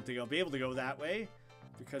 I don't think I'll be able to go that way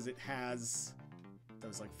because it has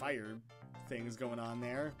those like fire things going on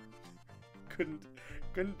there.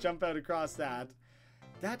 Couldn't jump out across that.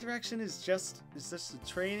 That direction is just a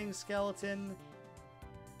training skeleton.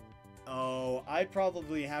 Oh, I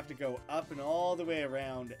probably have to go up and all the way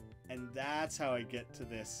around, and that's how I get to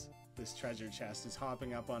this treasure chest, is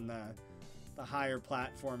hopping up on the higher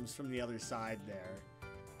platforms from the other side there.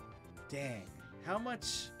 Dang. How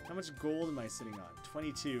much gold am I sitting on?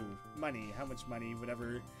 22 money. How much money?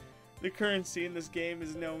 Whatever the currency in this game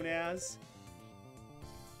is known as.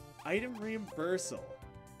 Item reimbursal.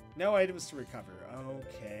 No items to recover.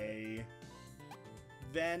 Okay.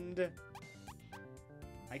 Vend.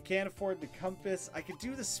 I can't afford the compass. I could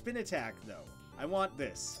do the spin attack though. I want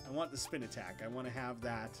this. I want the spin attack. I want to have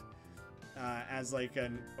that as like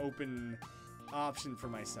an open option for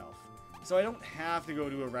myself. So I don't have to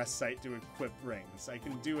go to a rest site to equip rings. I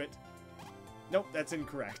can do it. Nope, that's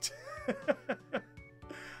incorrect.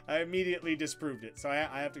 I immediately disproved it. So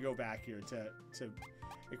I have to go back here to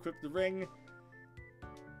equip the ring.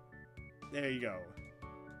 There you go.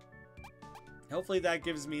 Hopefully that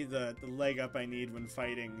gives me the leg up I need when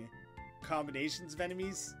fighting combinations of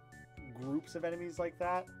enemies, groups of enemies like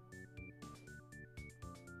that.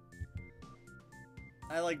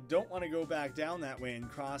 I like don't want to go back down that way and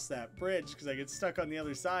cross that bridge because I get stuck on the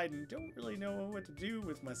other side and don't really know what to do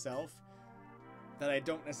with myself. That I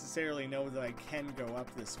don't necessarily know that I can go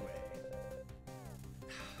up this way.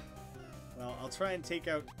 Well, I'll try and take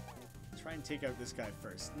out this guy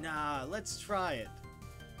first. Nah, let's try it.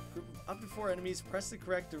 Group up before enemies, press the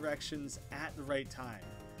correct directions at the right time.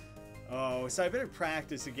 Oh, so I better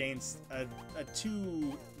practice against a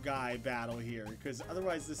two-guy battle here, because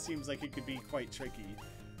otherwise this seems like it could be quite tricky.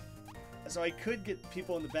 So I could get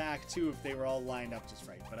people in the back, too, if they were all lined up just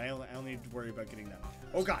right, but I only need to worry about getting them.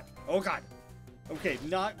 Oh, God! Oh, God! Okay,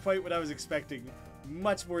 not quite what I was expecting.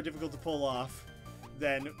 Much more difficult to pull off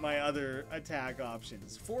than my other attack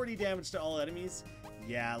options. 40 damage to all enemies?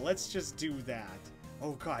 Yeah, let's just do that.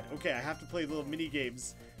 Oh, God. Okay, I have to play little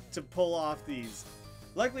mini-games to pull off these.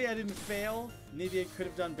 Luckily, I didn't fail. Maybe I could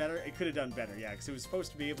have done better. It could have done better, yeah, because it was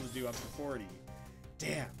supposed to be able to do up to 40.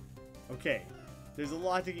 Damn. Okay. There's a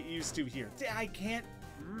lot to get used to here. I can't...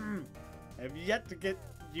 I have yet to get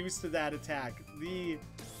used to that attack. The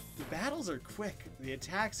battles are quick. The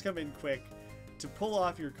attacks come in quick. To pull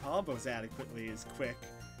off your combos adequately is quick.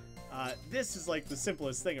 This is like the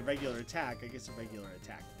simplest thing. A regular attack. I guess a regular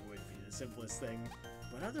attack would be the simplest thing.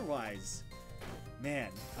 But otherwise, man,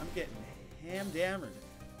 I'm getting hammered.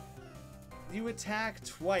 You attack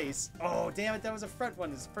twice. Oh, damn it, that was a front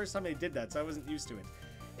one. It's the first time I did that, so I wasn't used to it.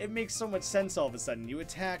 It makes so much sense all of a sudden. You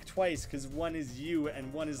attack twice because one is you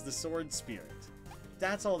and one is the sword spirit.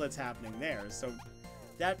 That's all that's happening there, so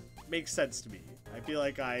that makes sense to me. I feel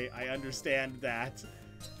like I understand that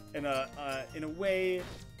in a way,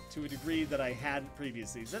 to a degree that I hadn't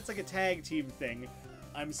previously. So that's like a tag team thing.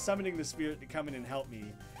 I'm summoning the spirit to come in and help me.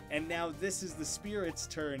 And now this is the spirit's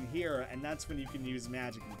turn here, and that's when you can use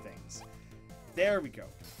magic and things. There we go.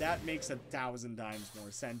 That makes 1,000 times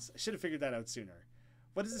more sense. I should have figured that out sooner.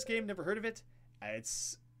 What is this game? Never heard of it?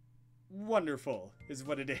 It's wonderful, is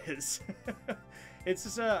what it is. It's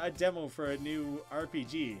just a demo for a new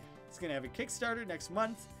RPG. It's going to have a Kickstarter next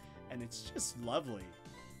month, and it's just lovely.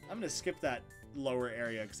 I'm going to skip that lower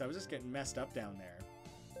area because I was just getting messed up down there.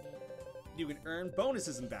 You can earn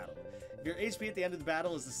bonuses in battle. If your HP at the end of the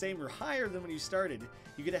battle is the same or higher than when you started,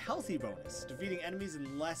 you get a healthy bonus. Defeating enemies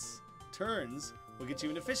in less turns will get you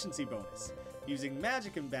an efficiency bonus. Using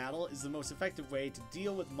magic in battle is the most effective way to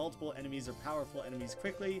deal with multiple enemies or powerful enemies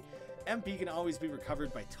quickly. MP can always be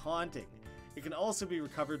recovered by taunting. It can also be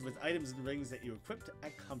recovered with items and rings that you equipped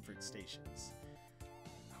at comfort stations.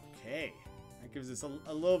 Okay, that gives us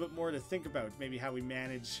a little bit more to think about. Maybe how we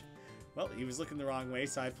manage... Well, he was looking the wrong way,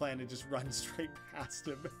 so I plan to just run straight past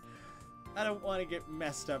him. I don't want to get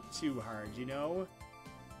messed up too hard, you know?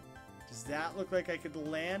 Does that look like I could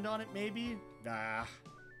land on it, maybe? Nah.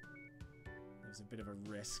 That was a bit of a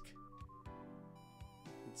risk.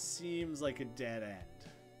 It seems like a dead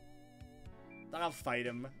end. I'll fight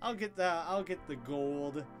him. I'll get the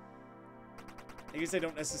gold. I guess I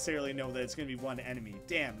don't necessarily know that it's going to be one enemy.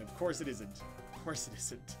 Damn, of course it isn't. Of course it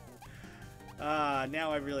isn't.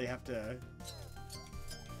 Now I really have to...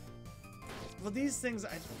 Well, these things,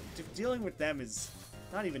 dealing with them is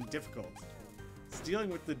not even difficult. It's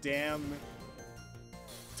dealing with the damn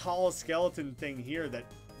tall skeleton thing here that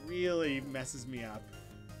really messes me up.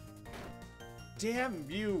 Damn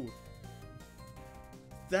you!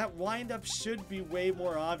 That wind-up should be way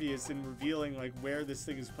more obvious in revealing like where this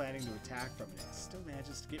thing is planning to attack from. It still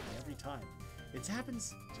manages to get me every time. It just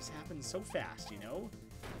happens so fast, you know?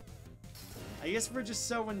 I guess we're just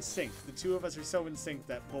so in sync. The two of us are so in sync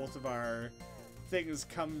that both of our things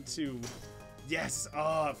come to... Yes!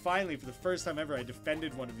 Oh, finally, for the first time ever, I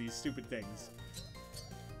defended one of these stupid things.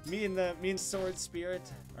 Me and Sword Spirit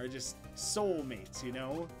are just soulmates, you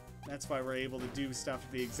know? That's why we're able to do stuff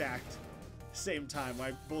at the exact same time.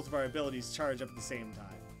 Why both of our abilities charge up at the same time.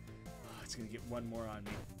 Oh, it's gonna get one more on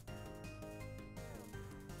me.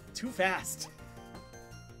 Too fast!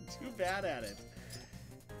 Too bad at it.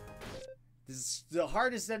 This is the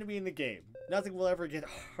hardest enemy in the game. Nothing will ever get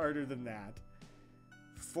harder than that.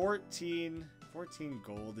 14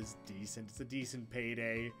 gold is decent. It's a decent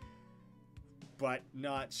payday. But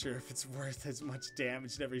not sure if it's worth as much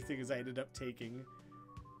damage and everything as I ended up taking.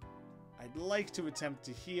 I'd like to attempt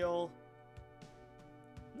to heal.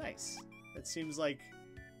 Nice. That seems like...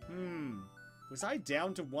 Was I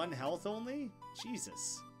down to 1 health only?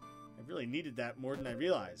 Jesus. I really needed that more than I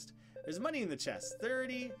realized. There's money in the chest.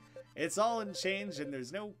 30... It's all in change and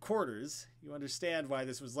there's no quarters. You understand why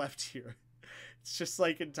this was left here. It's just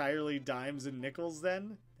like entirely dimes and nickels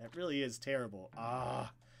then? That really is terrible.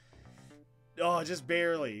 Ah. Oh, just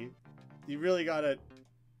barely. You really gotta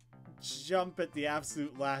jump at the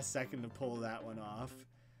absolute last second to pull that one off.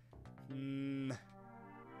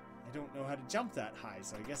 I don't know how to jump that high,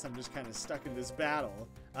 so I guess I'm just kind of stuck in this battle.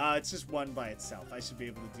 It's just one by itself. I should be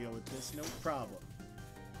able to deal with this, no problem.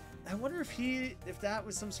 I wonder if that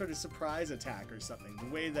was some sort of surprise attack or something.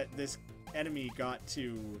 The way that this enemy got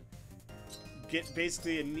to get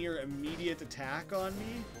basically a near immediate attack on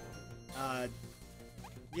me.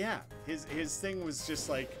 Yeah, his thing was just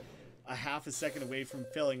like a half a second away from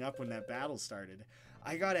filling up when that battle started.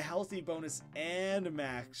 I got a healthy bonus and a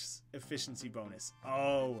max efficiency bonus.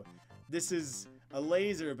 Oh, this is a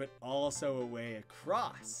laser, but also a way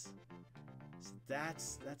across. So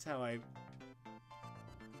that's how I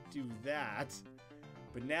do that.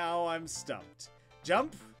 But now I'm stumped.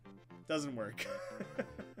 Jump doesn't work.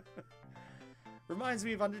 Reminds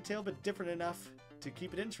me of Undertale, but different enough to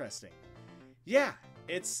keep it interesting. Yeah,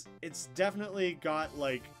 it's definitely got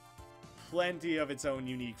like plenty of its own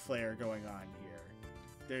unique flair going on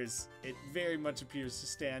here. It very much appears to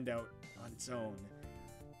stand out on its own.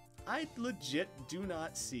 I legit do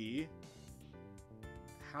not see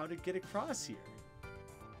how to get across here.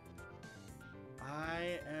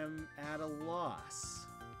 I am at a loss.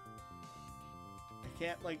 I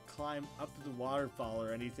can't like climb up the waterfall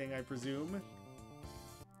or anything, I presume.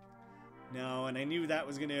 No, and I knew that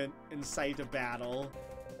was gonna incite a battle.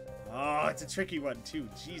 Oh, it's a tricky one too,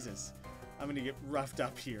 Jesus. I'm gonna get roughed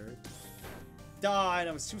up here. And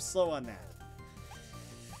I was too slow on that.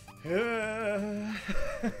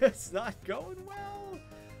 It's not going well.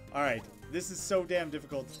 Alright, this is so damn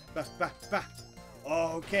difficult.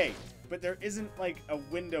 Okay, but there isn't like a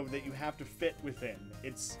window that you have to fit within.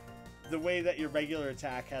 It's the way that your regular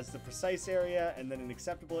attack has the precise area and then an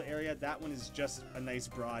acceptable area. That one is just a nice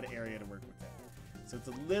broad area to work within. So it's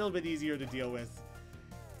a little bit easier to deal with.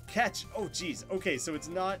 Catch! Oh, geez. Okay, so it's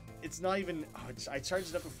not even... Oh, I charged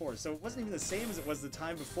it up before, so it wasn't even the same as it was the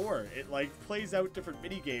time before. It, like, plays out different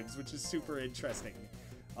mini-games, which is super interesting.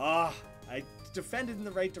 I defended in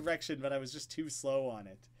the right direction, but I was just too slow on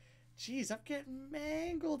it. Jeez, I'm getting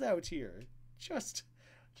mangled out here. Just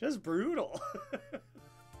brutal.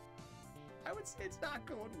 I would say it's not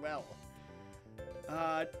going well.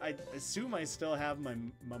 I assume I still have my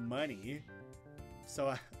money, so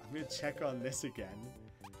I'm gonna check on this again.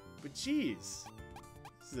 But geez,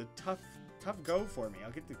 this is a tough go for me.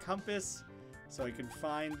 I'll get the compass so I can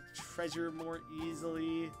find treasure more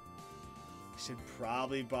easily. I should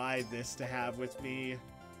probably buy this to have with me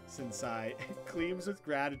since it gleams with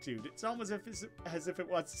gratitude. It's almost as if it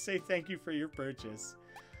wants to say thank you for your purchase.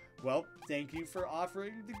 Well, thank you for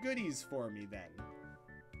offering the goodies for me then.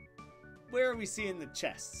 Where are we seeing the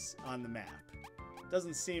chests on the map?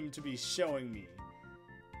 Doesn't seem to be showing me.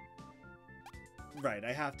 Right,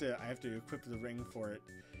 I have to equip the ring for it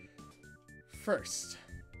first.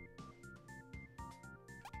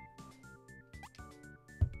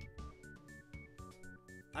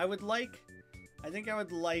 I think I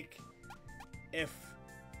would like if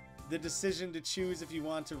the decision to choose if you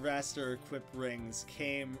want to rest or equip rings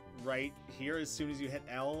came right here as soon as you hit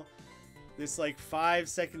L. This like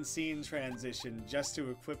 5-second scene transition just to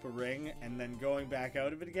equip a ring and then going back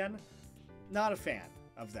out of it again. Not a fan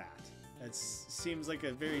of that. It seems like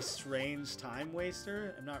a very strange time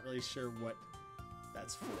waster. I'm not really sure what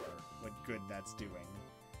that's for, what good that's doing.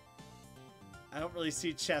 I don't really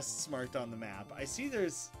see chests marked on the map. I see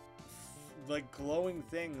there's like glowing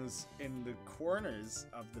things in the corners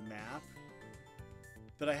of the map,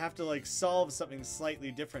 but I have to like solve something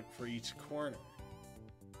slightly different for each corner.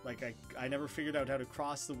 Like I never figured out how to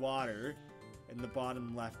cross the water in the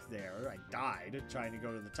bottom left there. I died trying to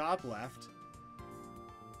go to the top left.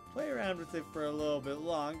 Play around with it for a little bit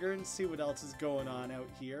longer and see what else is going on out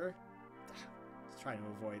here. Just trying to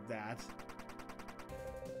avoid that.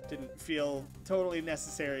 Didn't feel totally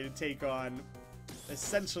necessary to take on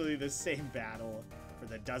essentially the same battle for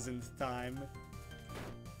the dozenth time.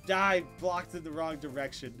 I blocked in the wrong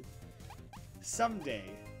direction. Someday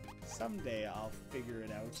I'll figure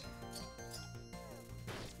it out.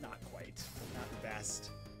 Not quite. Not the best.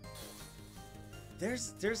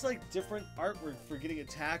 There's like different artwork for getting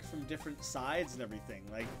attacked from different sides and everything.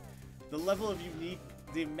 Like the level of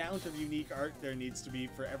the amount of unique art there needs to be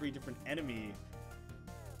for every different enemy.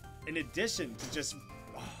 In addition to just,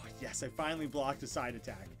 oh yes, I finally blocked a side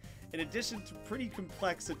attack. In addition to pretty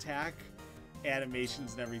complex attack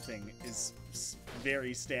animations and everything is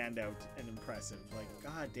very standout and impressive. Like,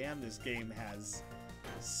 god damn, this game has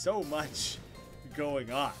so much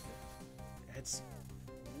going on. It's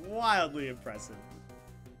wildly impressive.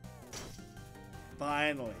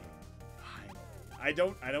 Finally. I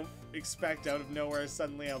don't expect out of nowhere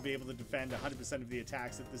suddenly I'll be able to defend 100% of the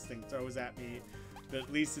attacks that this thing throws at me, but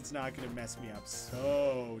at least it's not going to mess me up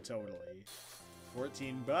so totally.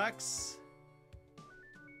 14 bucks.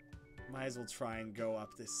 Might as well try and go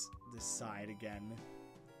up this side again.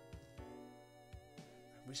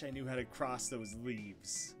 I wish I knew how to cross those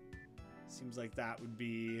leaves. Seems like that would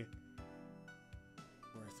be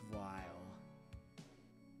worthwhile.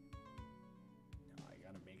 No, I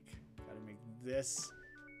gotta make this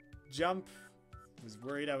jump. Was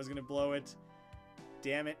worried I was gonna blow it.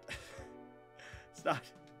 Damn it. It's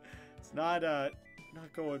not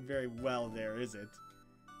going very well there, is it?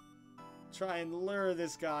 Try and lure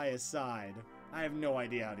this guy aside. I have no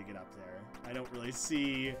idea how to get up there. I don't really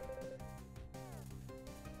see.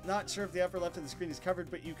 Not sure if the upper left of the screen is covered,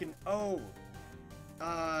 but you can. Oh,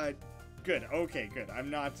 good. Okay, good. I'm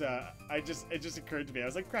not. It just occurred to me. I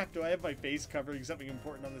was like, crap. Do I have my face covering something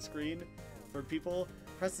important on the screen? For people,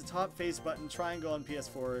 press the top face button, triangle on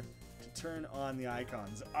PS4 to turn on the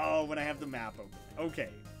icons. Oh, when I have the map open. Okay,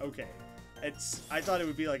 okay. I thought it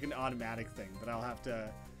would be like an automatic thing, but I'll have to.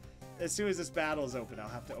 As soon as this battle is open, I'll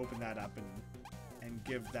have to open that up and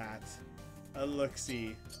give that a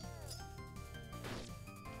look-see.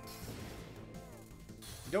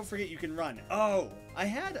 Don't forget you can run. Oh, I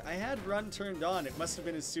had run turned on. It must have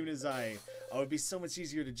been as soon as I. Oh, it'd be so much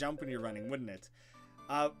easier to jump when you're running, wouldn't it?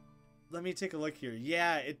 Let me take a look here.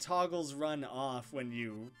 Yeah, it toggles run off when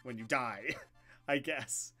you die, I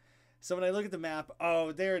guess. So when I look at the map,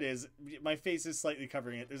 oh, there it is. My face is slightly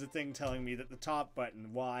covering it. There's a thing telling me that the top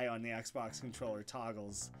button, Y on the Xbox controller,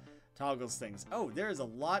 toggles things. Oh, there is a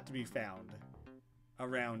lot to be found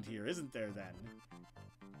around here, isn't there then?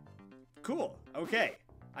 Cool. Okay.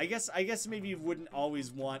 I guess maybe you wouldn't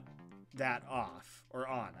always want that off or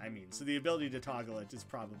on. I mean, so the ability to toggle it is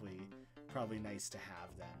probably nice to have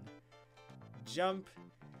then. Jump,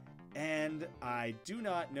 and I do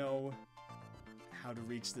not know how to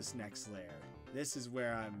reach this next layer. This is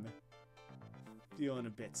where I'm feeling a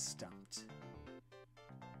bit stumped.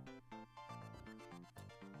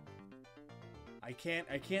 I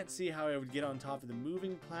can't see how I would get on top of the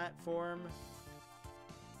moving platform.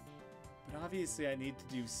 But obviously I need to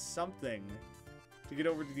do something to get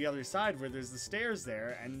over to the other side where there's the stairs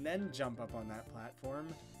there and then jump up on that platform.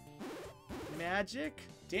 Magic?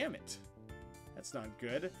 Damn it. That's not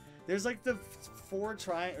good. There's like the 4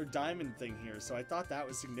 or diamond thing here, so I thought that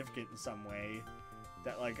was significant in some way.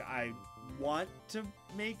 That like I want to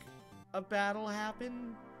make a battle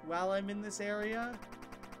happen while I'm in this area.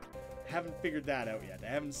 Haven't figured that out yet.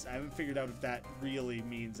 I haven't figured out if that really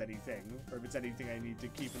means anything, or if it's anything I need to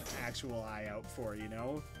keep an actual eye out for, you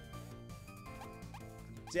know?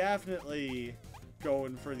 Definitely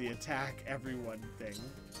going for the attack everyone thing.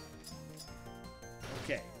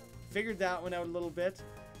 Okay, figured that one out a little bit,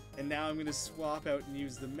 and now I'm gonna swap out and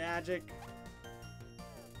use the magic.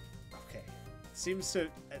 Okay, seems to,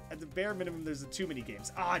 at the bare minimum, there's the 2 mini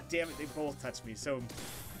games. Ah, damn it, they both touched me, so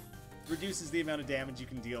reduces the amount of damage you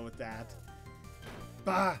can deal with that.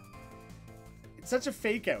 Bah! It's such a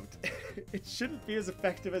fake out. It shouldn't be as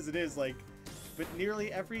effective as it is, like, but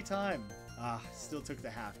nearly every time. Ah, still took the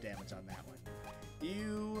half damage on that one.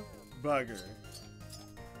 You bugger.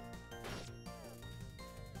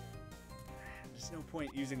 There's no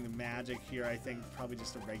point using the magic here, I think. Probably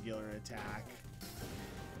just a regular attack.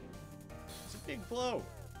 It's a big blow.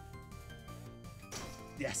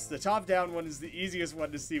 Yes, the top-down one is the easiest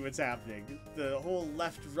one to see what's happening. The whole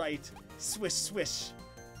left-right swish-swish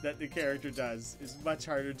that the character does is much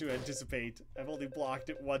harder to anticipate. I've only blocked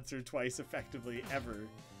it once or twice effectively, ever.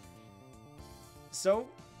 So,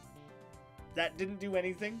 that didn't do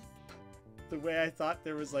anything. The way I thought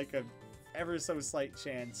there was like a ever so slight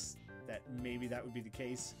chance that maybe that would be the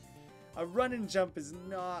case. A run and jump is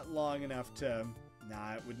not long enough to...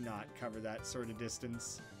 Nah, it would not cover that sort of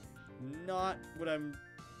distance. Not what I'm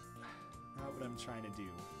trying to do.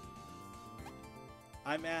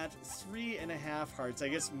 I'm at 3.5 hearts. I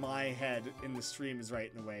guess my head in the stream is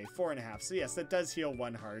right in the way. 4.5. So yes, that does heal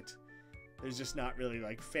 1 heart. There's just not really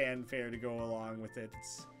like fanfare to go along with it.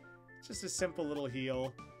 It's just a simple little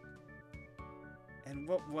heal. And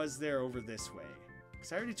what was there over this way?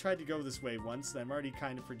 Because I already tried to go this way once, and I'm already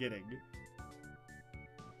kind of forgetting.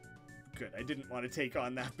 Good, I didn't want to take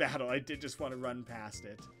on that battle. I did just want to run past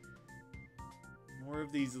it. More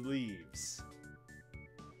of these leaves.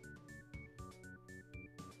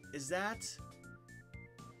 Is that...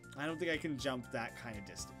 I don't think I can jump that kind of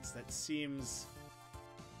distance. That seems...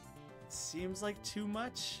 It seems like too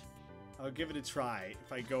much. I'll give it a try.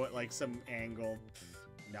 If I go at like some angle...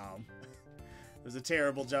 Pff, no. It was a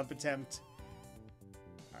terrible jump attempt.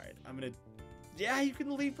 Alright, I'm gonna... Yeah, you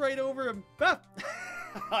can leap right over him. Ah!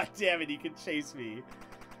 Oh, damn it, he can chase me.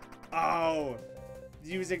 Oh...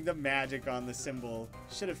 using the magic on the symbol.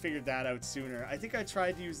 Should have figured that out sooner. I think I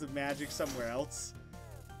tried to use the magic somewhere else,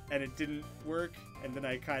 and it didn't work, and then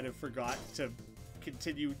I kind of forgot to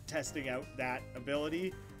continue testing out that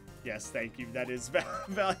ability. Yes, thank you. That is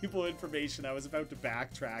valuable information. I was about to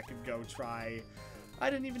backtrack and go try. I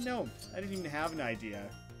didn't even know. I didn't even have an idea.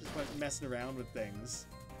 Just went messing around with things.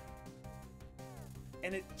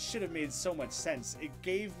 And it should have made so much sense. It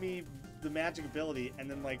gave me the magic ability, and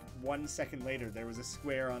then like 1 second later there was a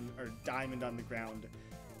square on, or diamond on the ground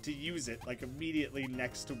to use it, like immediately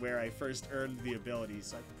next to where I first earned the ability.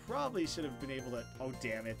 So I probably should have been able to, oh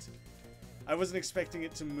damn it. I wasn't expecting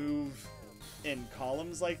it to move in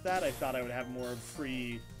columns like that. I thought I would have more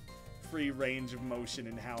free range of motion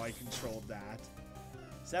in how I controlled that.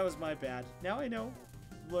 So that was my bad. Now I know.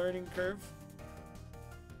 Learning curve.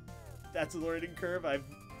 That's a learning curve I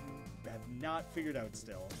have not figured out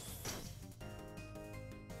still.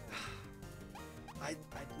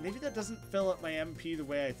 Maybe that doesn't fill up my MP the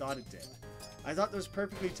way I thought it did. I thought those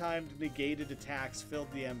perfectly timed negated attacks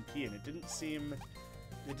filled the MP, and it didn't seem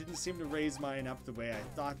to raise mine up the way I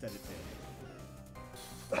thought that it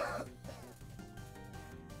did.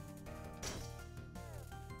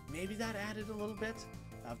 Maybe that added a little bit?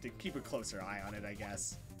 I'll have to keep a closer eye on it, I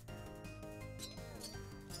guess.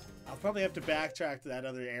 I'll probably have to backtrack to that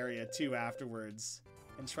other area too afterwards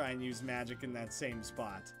and try and use magic in that same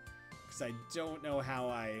spot. Because I don't know how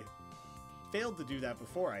I failed to do that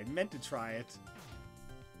before. I meant to try it.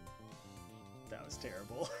 That was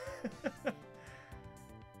terrible.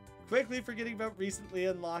 Quickly forgetting about recently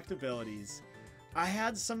unlocked abilities. I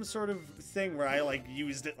had some sort of thing where I like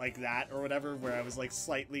used it like that or whatever, where I was like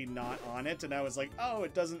slightly not on it, and I was like, oh,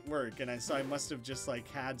 it doesn't work. And so I must have just like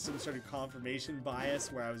had some sort of confirmation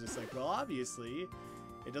bias where I was just like, well, obviously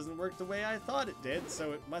it doesn't work the way I thought it did,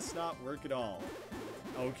 so it must not work at all.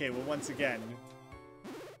 Okay, well, once again,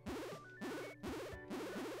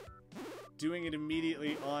 doing it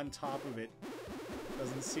immediately on top of it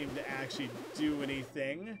doesn't seem to actually do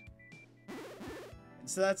anything. And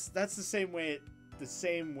so that's the same way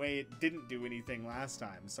it didn't do anything last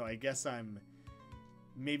time. So I guess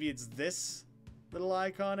maybe it's this little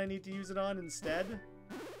icon I need to use it on instead.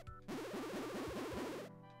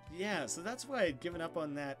 Yeah, so that's why I'd given up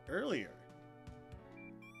on that earlier.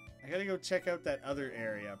 I gotta go check out that other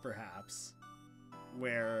area, perhaps,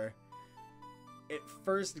 where it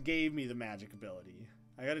first gave me the magic ability.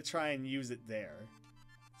 I gotta try and use it there.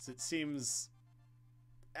 So it seems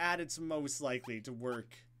at its most likely to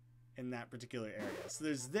work in that particular area. So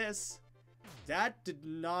there's this. That did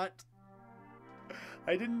not...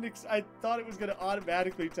 I thought it was gonna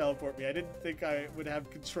automatically teleport me. I didn't think I would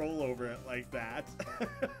have control over it like that.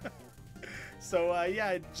 So,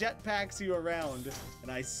 yeah, it jetpacks you around,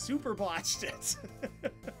 and I super botched it.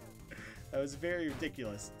 That was very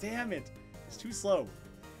ridiculous. Damn it. It's too slow.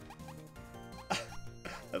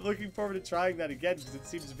 I'm looking forward to trying that again, because it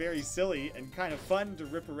seems very silly and kind of fun to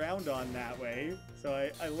rip around on that way. So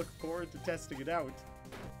I look forward to testing it out.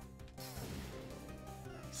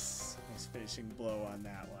 Nice. Nice finishing blow on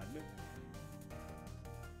that one.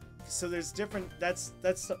 So there's different,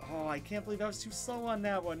 oh, I can't believe I was too slow on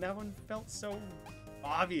that one. That one felt so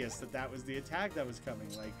obvious that that was the attack that was coming.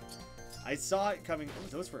 Like, I saw it coming. Oh,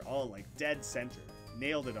 those were all like dead center.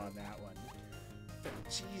 Nailed it on that one. But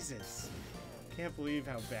Jesus. Can't believe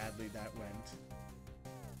how badly that went.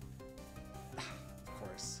 Of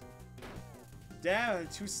course. Damn,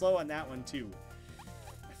 too slow on that one too.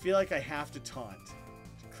 I feel like I have to taunt.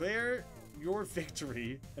 Declare your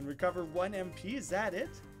victory and recover 1 MP, is that it?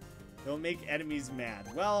 It'll make enemies mad.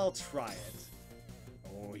 Well, I'll try it.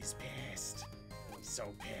 Oh, he's pissed. He's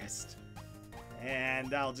so pissed.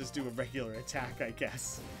 And I'll just do a regular attack, I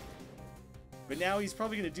guess. But now he's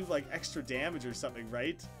probably going to do, like, extra damage or something,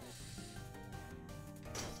 right?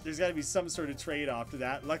 There's got to be some sort of trade-off to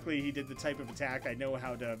that. Luckily, he did the type of attack I know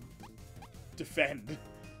how to defend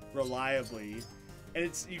reliably.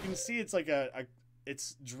 And you can see it's like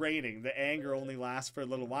it's draining. The anger only lasts for a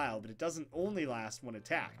little while, but it doesn't only last one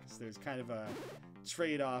attack. So there's kind of a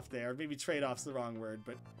trade-off there. Maybe trade-off's the wrong word,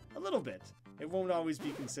 but a little bit. It won't always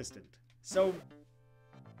be consistent. So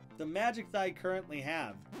the magic that I currently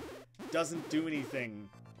have doesn't do anything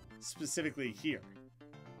specifically here.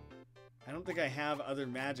 I don't think I have other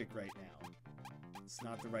magic right now. It's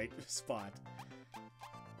not the right spot.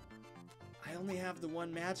 I only have the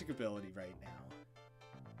one magic ability right now.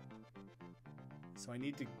 So I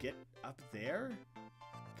need to get up there?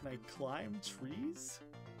 Can I climb trees?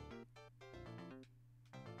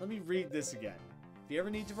 Let me read this again. If you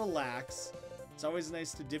ever need to relax, it's always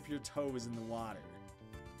nice to dip your toes in the water.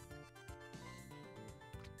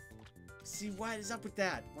 See, what is up with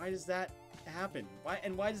that? Why does that happen?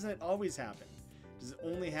 Why doesn't it always happen? Does it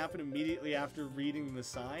only happen immediately after reading the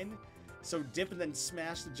sign? So dip and then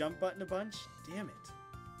smash the jump button a bunch? Damn it.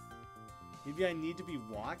 Maybe I need to be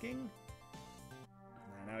walking?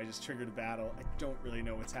 Now I just triggered a battle. I don't really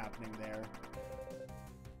know what's happening there.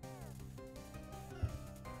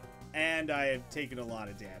 And I have taken a lot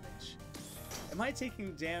of damage. Am I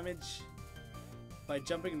taking damage by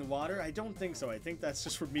jumping in the water? I don't think so. I think that's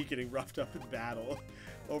just from me getting roughed up in battle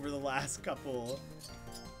over the last couple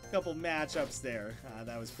matchups there.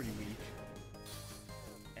 That was pretty weak.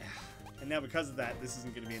 And now because of that, this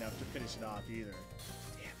isn't going to be enough to finish it off either.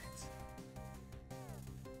 Damn it.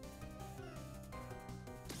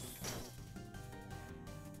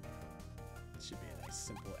 Should be a nice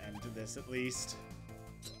simple end to this at least.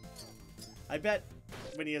 I bet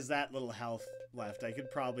when he has that little health left, I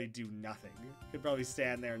could probably do nothing. Could probably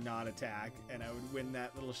stand there and not attack, and I would win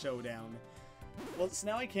that little showdown. Well, so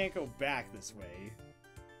now I can't go back this way.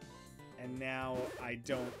 And now I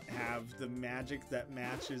don't have the magic that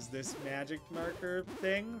matches this magic marker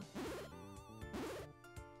thing.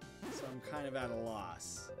 So I'm kind of at a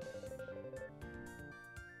loss.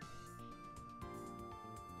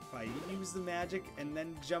 If I use the magic and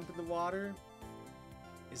then jump in the water,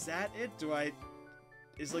 is that it?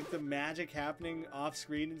 Is like the magic happening off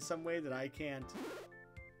screen in some way that I can't?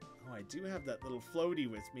 Oh, I do have that little floaty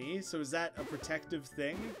with me. So is that a protective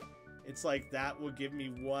thing? It's like that will give me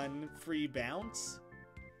one free bounce.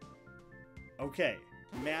 Okay,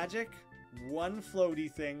 magic, one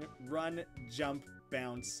floaty thing, run, jump,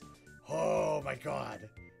 bounce. Oh my god,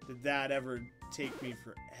 did that ever take me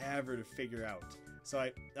forever to figure out? So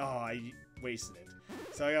I wasted it.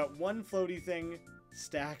 So I got one floaty thing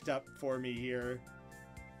stacked up for me here.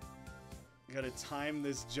 Gotta time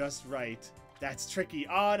this just right. That's tricky.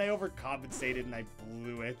 Oh, and I overcompensated and I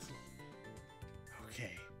blew it.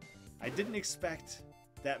 Okay. I didn't expect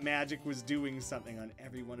that magic was doing something on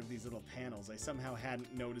every one of these little panels. I somehow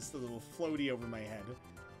hadn't noticed the little floaty over my head.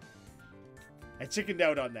 I chickened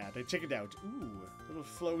out on that. I chickened out. Ooh, little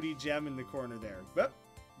floaty gem in the corner there. Whoop.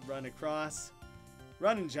 Run across.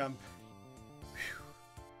 Run and jump. Whew.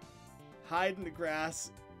 Hide in the grass.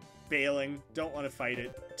 Bailing. Don't want to fight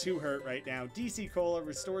it. Too hurt right now. DC Cola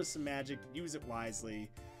restores some magic. Use it wisely.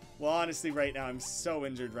 Well, honestly, right now, I'm so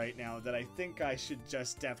injured right now that I think I should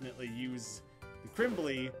just definitely use the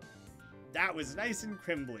Crimbly. That was nice and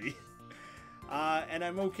Crimbly. And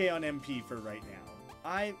I'm okay on MP for right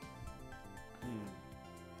now.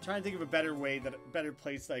 Trying to think of a better way, better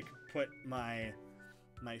place that I could put my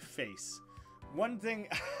face. One thing,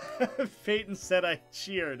 Peyton said I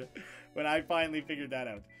cheered when I finally figured that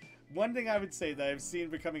out. One thing I would say that I've seen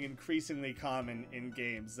becoming increasingly common in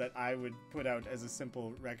games that I would put out as a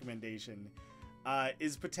simple recommendation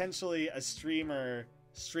is potentially a streamer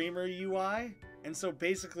UI. And so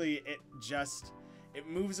basically it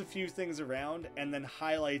moves a few things around and then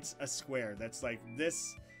highlights a square that's like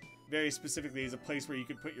this very specifically is a place where you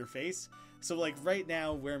could put your face. So like right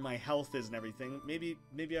now where my health is and everything, maybe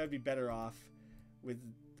I'd be better off with,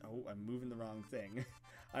 oh, I'm moving the wrong thing.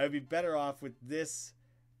 I would be better off with this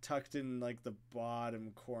tucked in like the bottom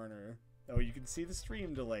corner. Oh, you can see the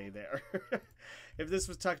stream delay there. If this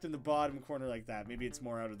was tucked in the bottom corner like that, maybe it's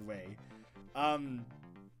more out of the way. I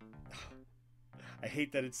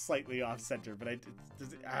hate that it's slightly off center, but it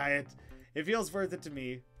feels worth it to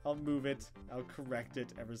me. I'll move it. I'll correct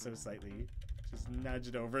it ever so slightly. Just nudge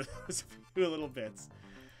it over those few little bits.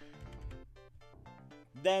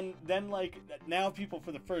 Then like now people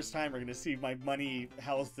for the first time are gonna see my money,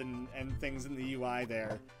 health, and things in the UI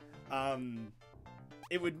there.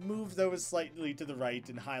 It would move those slightly to the right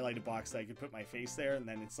and highlight a box that I could put my face there, and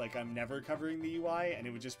then it's like I'm never covering the UI, and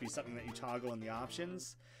it would just be something that you toggle in the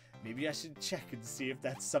options. Maybe I should check and see if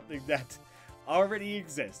that's something that already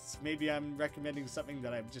exists. Maybe I'm recommending something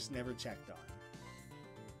that I've just never checked on.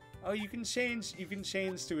 Oh, you can change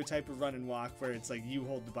to a type of run and walk where it's like you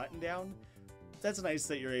hold the button down. That's nice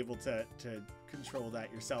that you're able to control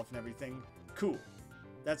that yourself and everything. Cool.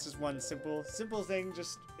 That's just one simple thing.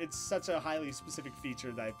 Just, it's such a highly specific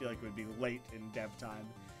feature that I feel like it would be late in dev time.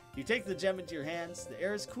 You take the gem into your hands, the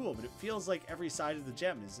air is cool, but it feels like every side of the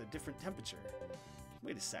gem is a different temperature.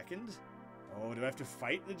 Wait a second. Oh, do I have to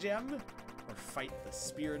fight the gem? Or fight the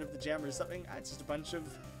spirit of the gem or something? It's just a bunch of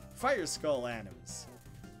fire skull animals.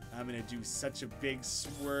 I'm gonna do such a big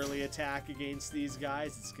swirly attack against these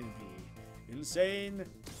guys. It's gonna be insane.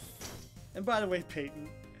 And by the way, Peyton,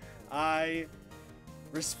 I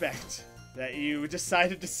respect that you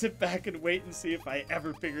decided to sit back and wait and see if I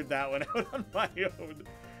ever figured that one out on my own.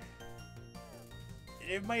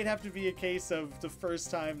 It might have to be a case of the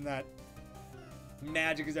first time that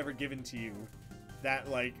magic is ever given to you that,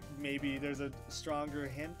 like, maybe there's a stronger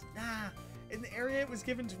hint. Nah, in the area it was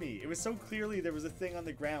given to me, it was so clearly there was a thing on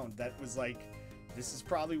the ground that was like, this is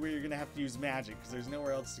probably where you're gonna have to use magic because there's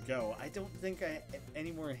nowhere else to go. I don't think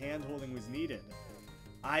any more hand-holding was needed.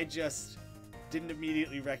 I just didn't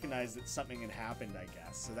immediately recognize that something had happened, I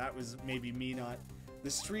guess. So that was maybe me not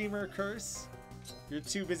the streamer curse. You're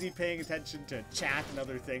too busy paying attention to chat and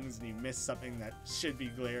other things and you miss something that should be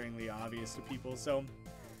glaringly obvious to people. So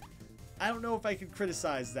I don't know if I could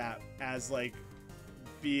criticize that as, like,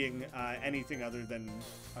 being anything other than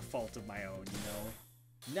a fault of my own,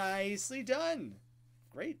 you know? Nicely done!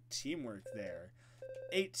 Great teamwork there.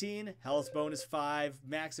 18, health bonus 5,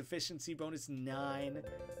 max efficiency bonus 9,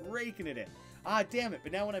 raking it in. Ah, damn it,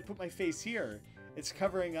 but now when I put my face here, it's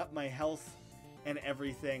covering up my health and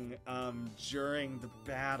everything during the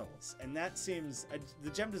battles. And that seems...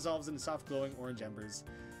 the gem dissolves into soft glowing orange embers.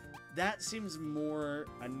 That seems more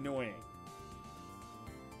annoying.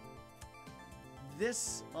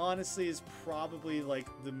 This, honestly, is probably, like,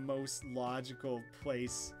 the most logical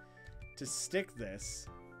place to stick this.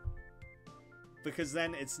 Because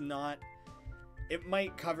then it's not... It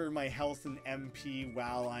might cover my health and MP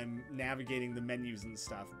while I'm navigating the menus and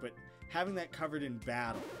stuff, but having that covered in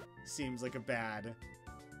battle seems like a bad...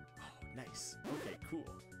 Oh, nice. Okay, cool.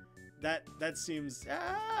 That seems...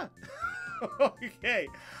 Ah! Okay.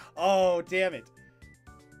 Oh, damn it.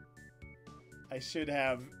 I should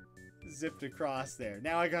have zipped across there.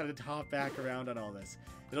 Now I gotta hop back around on all this.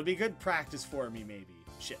 It'll be good practice for me, maybe.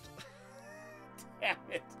 Shit. Damn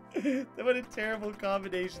it. What a terrible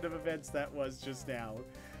combination of events that was just now.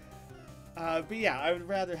 But yeah, I would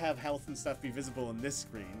rather have health and stuff be visible in this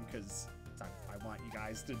screen, because I want you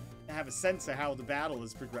guys to have a sense of how the battle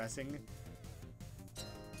is progressing.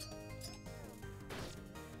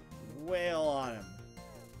 Wail on him.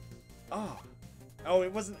 Oh. Oh,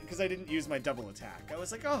 it wasn't because I didn't use my double attack. I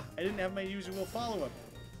was like, oh, I didn't have my usual follow-up.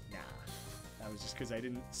 Nah. That was just because I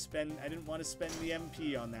didn't want to spend the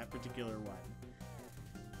MP on that particular one.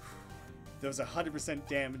 Those 100%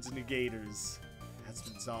 damage negators. That's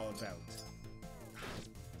what it's all about.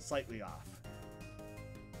 Slightly off.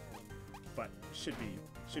 But should be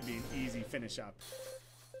an easy finish up.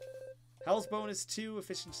 Health bonus 2,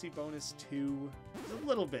 efficiency bonus 2. There's a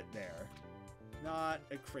little bit there. Not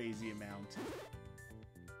a crazy amount.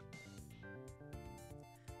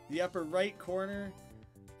 The upper right corner,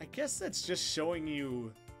 I guess that's just showing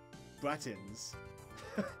you buttons.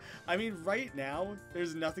 I mean, right now,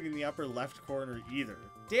 there's nothing in the upper left corner either.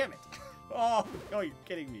 Damn it. Oh, no, you're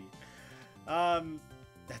kidding me.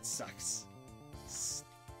 That sucks.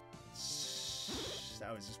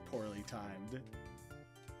 That was just poorly timed.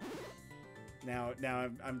 Now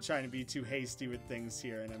I'm trying to be too hasty with things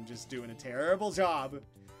here, and I'm just doing a terrible job.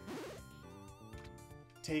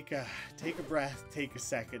 Take a breath, take a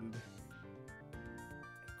second.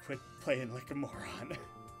 Quit playing like a moron.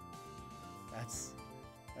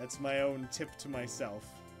 That's my own tip to myself.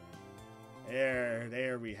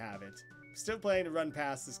 There we have it. Still planning to run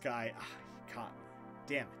past this guy. Ah, he caught me.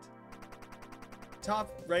 Damn it.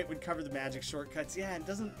 Top right would cover the magic shortcuts. Yeah, it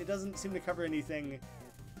doesn't seem to cover anything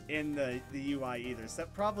in the UI either. So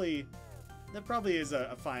that probably is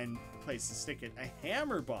a fine place to stick it. A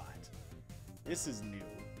hammer bot. This is new,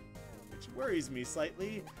 which worries me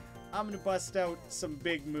slightly. I'm gonna bust out some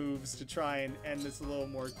big moves to try and end this a little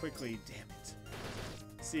more quickly. Damn it.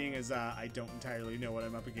 Seeing as I don't entirely know what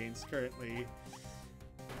I'm up against currently.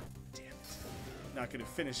 Damn it. Not gonna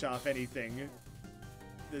finish off anything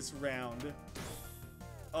this round.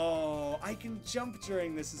 Oh, I can jump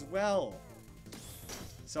during this as well.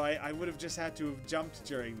 So I would have just had to have jumped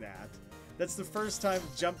during that. That's the first time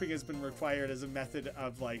jumping has been required as a method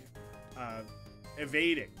of, like,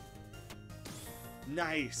 evading.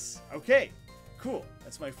 Nice. Okay, cool.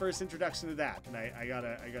 That's my first introduction to that, and I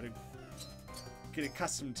gotta get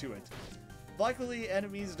accustomed to it. Luckily,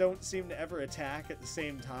 enemies don't seem to ever attack at the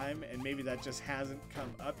same time, and maybe that just hasn't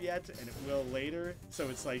come up yet, and it will later. So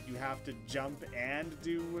it's like you have to jump and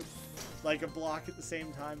do, like, a block at the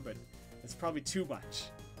same time, but it's probably too much.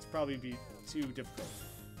 It's probably be too difficult.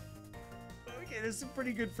 Okay, there's some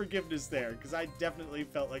pretty good forgiveness there, because I definitely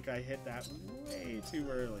felt like I hit that way too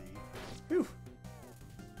early. Whew.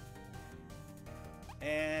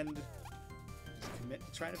 And just commit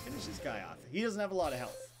to trying to finish this guy off. He doesn't have a lot of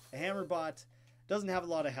health. A hammer bot doesn't have a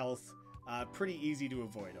lot of health. Pretty easy to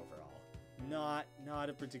avoid overall. Not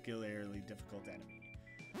a particularly difficult enemy.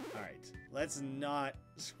 Alright, let's not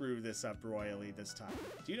screw this up royally this time.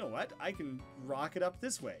 Do you know what? I can rock it up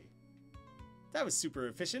this way. That was super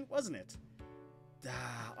efficient, wasn't it?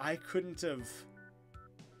 I couldn't have...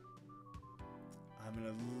 I'm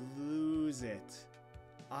gonna lose it.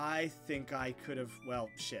 I think I could have, well,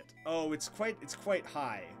 shit. Oh, it's quite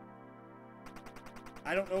high.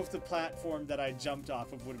 I don't know if the platform that I jumped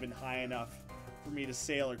off of would have been high enough for me to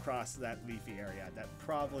sail across that leafy area. That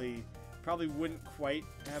probably wouldn't quite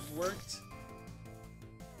have worked.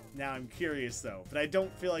 Now I'm curious though, but I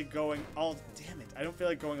don't feel like going all, damn it, I don't feel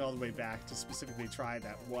like going all the way back to specifically try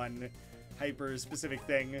that one hyper specific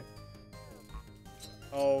thing.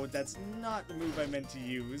 Oh, that's not the move I meant to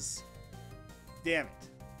use. Damn it.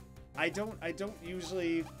 I don't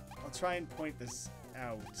usually, I'll try and point this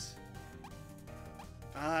out.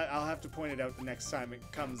 I'll have to point it out the next time it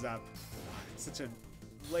comes up. It's such a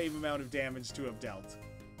lame amount of damage to have dealt.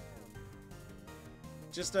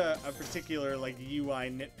 Just a particular like UI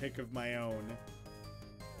nitpick of my own.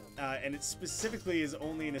 And it specifically is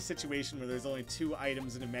only in a situation where there's only 2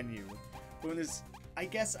 items in a menu. But when there's, I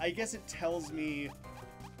guess it tells me,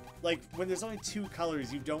 like, when there's only 2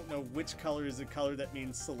 colors, you don't know which color is the color that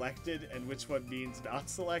means selected and which one means not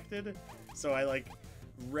selected. So I like,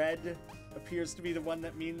 red appears to be the one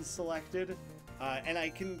that means selected. And I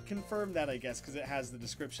can confirm that, I guess, because it has the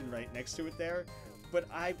description right next to it there. But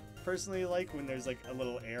I personally like when there's like a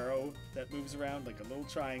little arrow that moves around, like a little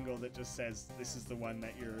triangle that just says this is the one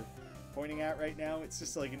that you're pointing at right now. It's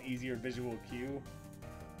just like an easier visual cue.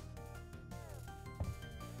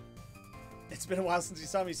 It's been a while since you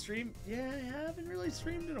saw me stream. Yeah, I haven't really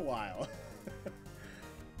streamed in a while.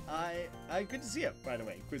 Good to see you, by the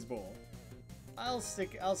way, Quiz Bowl. I'll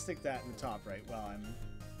stick that in the top right while I'm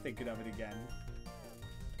thinking of it again.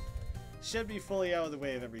 Should be fully out of the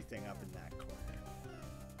way of everything up in that corner.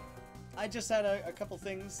 I just had a couple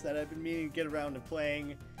things that I've been meaning to get around to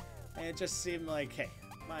playing, and it just seemed like, hey,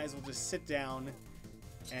 might as well just sit down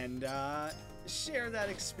and share that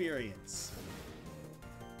experience.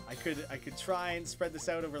 I could try and spread this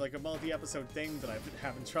out over like a multi-episode thing, but I've been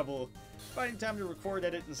having trouble finding time to record,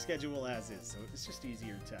 edit, and schedule as is, so it's just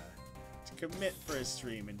easier to commit for a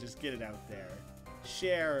stream and just get it out there.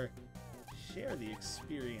 Share the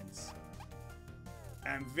experience.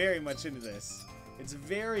 I'm very much into this. It's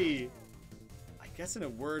very, I guess in a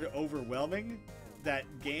word, overwhelming that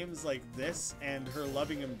games like this and Her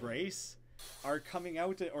Loving Embrace are coming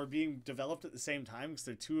out or being developed at the same time, because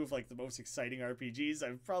they're 2 of like the most exciting RPGs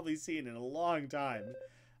I've probably seen in a long time.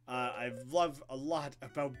 I've loved a lot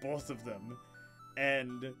about both of them,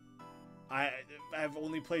 and I've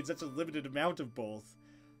only played such a limited amount of both,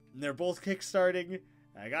 and they're both kickstarting.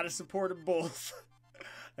 I gotta support them both.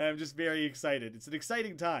 I'm just very excited. It's an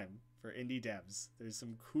exciting time for indie devs. There's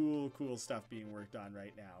some cool stuff being worked on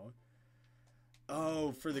right now.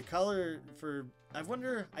 Oh, for the color, I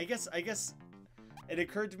wonder, I guess it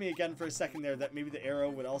occurred to me again for a second there that maybe the arrow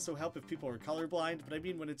would also help if people are colorblind, but I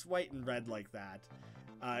mean when it's white and red like that,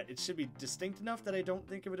 it should be distinct enough that I don't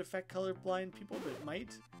think it would affect colorblind people, but it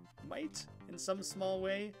might in some small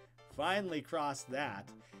way. Finally crossed that.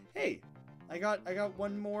 Hey, I got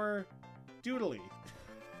one more doodly.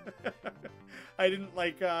 I didn't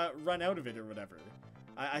like run out of it or whatever.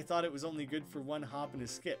 I thought it was only good for 1 hop and a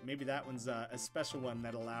skip. Maybe that one's a special one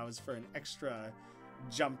that allows for an extra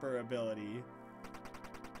jumper ability.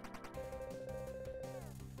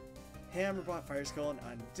 Hammerbot, Fire Skull, and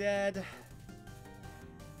Undead.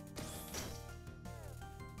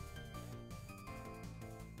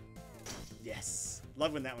 Yes.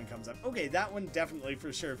 Love when that one comes up. Okay, that one definitely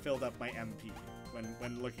for sure filled up my MP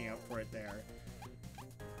when looking out for it there.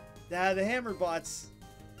 The Hammerbots,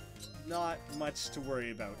 not much to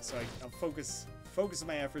worry about, so I'll focus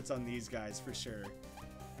my efforts on these guys for sure.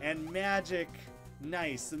 And magic,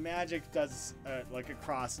 nice. The magic does like a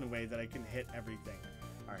cross in a way that I can hit everything.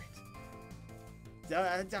 All right.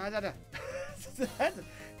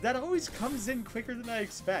 That always comes in quicker than I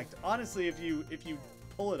expect. Honestly, if you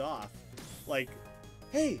pull it off, like,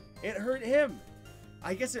 hey, it hurt him.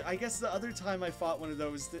 I guess the other time I fought one of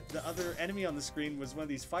those, the other enemy on the screen was one of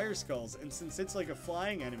these fire skulls, and since it's like a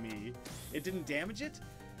flying enemy, it didn't damage it.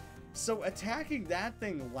 So attacking that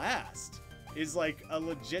thing last is like a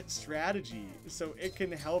legit strategy, so it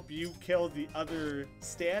can help you kill the other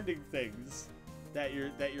standing things that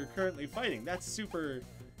you're currently fighting. That's a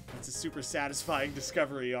super satisfying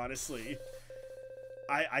discovery, honestly.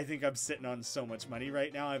 I think I'm sitting on so much money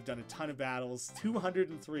right now. I've done a ton of battles,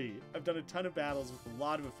 203. I've done a ton of battles with a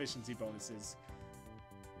lot of efficiency bonuses.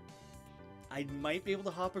 I might be able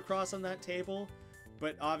to hop across on that table,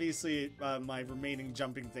 but obviously my remaining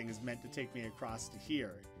jumping thing is meant to take me across to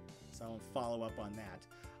here. So I'll follow up on that.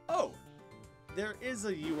 Oh, there is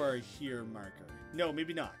a "you are here" marker. No,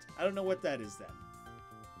 maybe not. I don't know what that is then.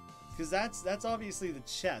 Because that's obviously the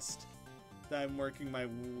chest that I'm working my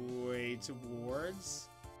way towards.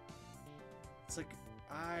 It's like,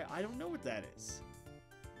 I don't know what that is.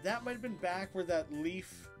 That might have been back where that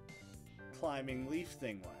climbing leaf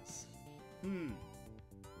thing was.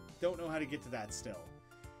 Don't know how to get to that still.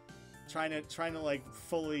 Trying to like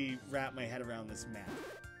fully wrap my head around this map.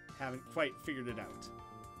 Haven't quite figured it out.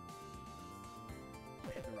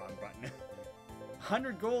 Hit the wrong button.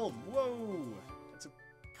 100 gold. Whoa, that's a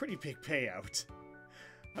pretty big payout.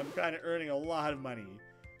 I'm kind of earning a lot of money.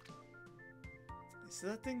 So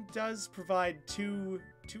that thing does provide two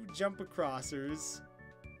jump acrossers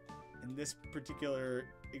in this particular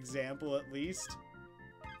example, at least.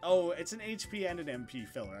 Oh, it's an HP and an MP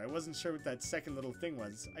filler. I wasn't sure what that second little thing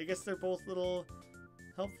was. I guess they're both little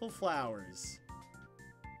helpful flowers.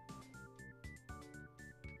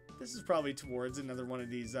 This is probably towards another one of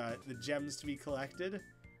these, the gems to be collected.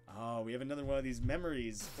 Oh, we have another one of these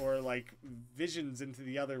memories, or like visions into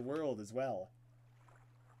the other world as well.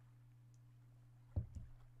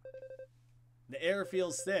 The air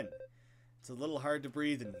feels thin. It's a little hard to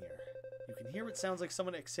breathe in here. You can hear what sounds like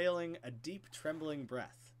someone exhaling a deep, trembling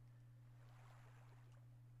breath.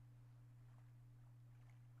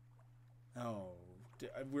 Oh,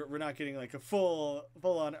 we're not getting like a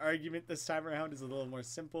full-on argument this time around. It's a little more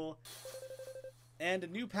simple. And a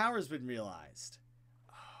new power's been realized.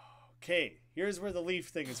 Okay, here's where the leaf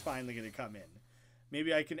thing is finally going to come in.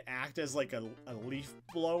 Maybe I can act as like a leaf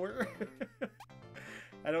blower.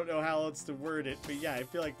 I don't know how else to word it, but yeah, I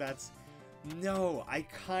feel like that's... No, I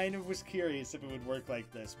kind of was curious if it would work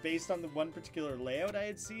like this. Based on the one particular layout I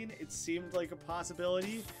had seen, it seemed like a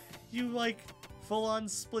possibility. You, like, full-on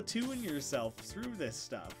Splatoon yourself through this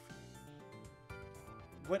stuff.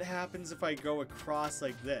 What happens if I go across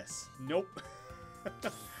like this? Nope.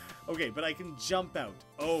 Okay, but I can jump out.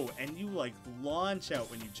 Oh, and you, like, launch out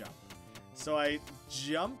when you jump. So I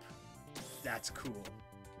jump. That's cool.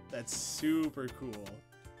 That's super cool.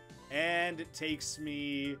 And it takes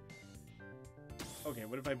me... Okay,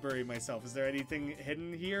 what if I bury myself? Is there anything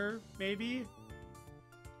hidden here, maybe?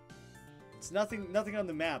 It's nothing on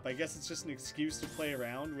the map. I guess it's just an excuse to play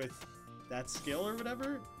around with that skill or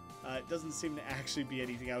whatever. It doesn't seem to actually be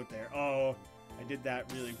anything out there. Oh, I did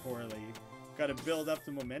that really poorly. Got to build up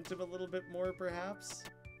the momentum a little bit more, perhaps.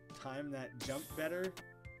 Time that jump better.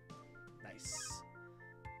 Nice.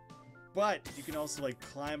 But you can also, like,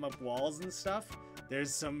 climb up walls and stuff.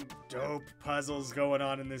 There's some dope puzzles going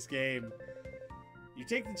on in this game. You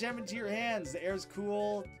take the gem into your hands. The air's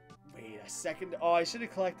cool. Wait a second. Oh, I should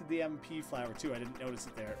have collected the MP flower, too. I didn't notice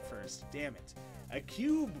it there at first. Damn it. A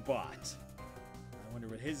cube bot. I wonder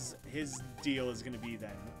what his deal is going to be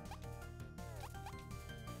then.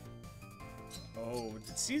 Oh,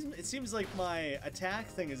 it seems like my attack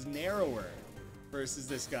thing is narrower versus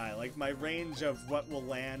this guy. Like, my range of what will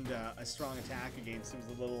land a strong attack against seems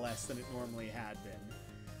a little less than it normally had been.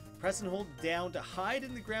 Press and hold down to hide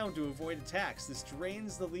in the ground to avoid attacks. This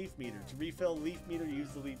drains the leaf meter. To refill leaf meter, use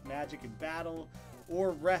the leaf magic in battle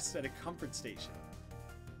or rest at a comfort station.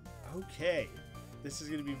 Okay. This is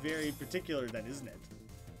going to be very particular then, isn't it?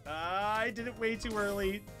 I did it way too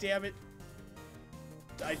early. Damn it.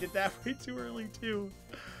 I did that way too early too.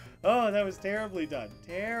 Oh, that was terribly done.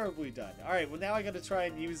 Terribly done. Alright, well now I got to try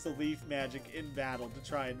and use the leaf magic in battle to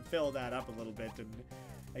try and fill that up a little bit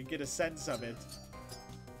and get a sense of it.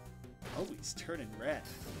 Oh, he's turning red.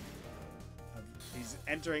 He's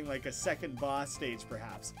entering like a second boss stage,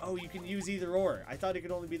 perhaps. Oh, you can use either or. I thought it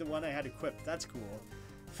could only be the one I had equipped. That's cool.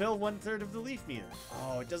 Fill 1/3 of the leaf meter.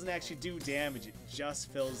 Oh, it doesn't actually do damage. It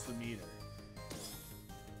just fills the meter.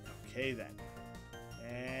 Okay, then.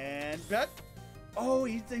 And... Oh,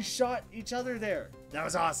 they shot each other there. That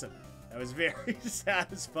was awesome. That was very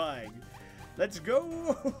satisfying. Let's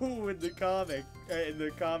go in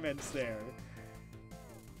the comments there.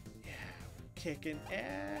 Kicking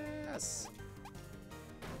ass.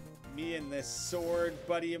 Me and this sword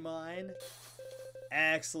buddy of mine.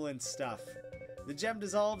 Excellent stuff. The gem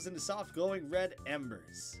dissolves into soft glowing red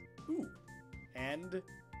embers. Ooh. And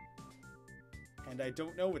I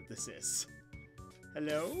don't know what this is.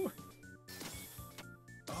 Hello?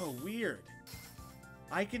 Oh, weird.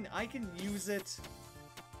 I can use it.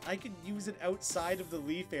 I can use it outside of the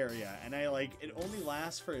leaf area, and it only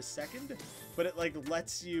lasts for a second, but it like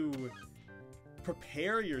lets you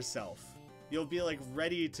prepare yourself. You'll be like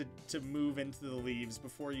ready to move into the leaves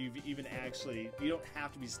before you've even actually, you don't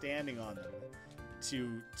have to be standing on them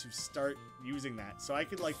to start using that. So I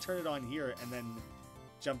could like turn it on here and then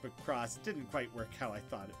jump across. It didn't quite work how I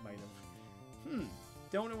thought it might have.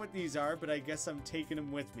 Don't know what these are, but I guess I'm taking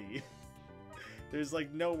them with me. There's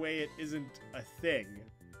like no way it isn't a thing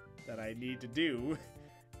that I need to do.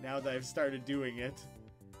 now that I've started doing it.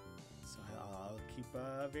 So I'll keep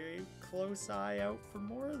a very close eye out for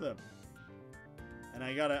more of them. And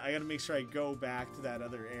I gotta make sure I go back to that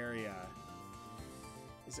other area.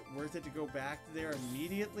 Is it worth it to go back there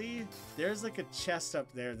immediately? There's like a chest up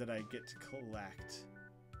there that I get to collect.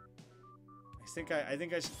 I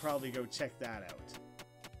think I should probably go check that out.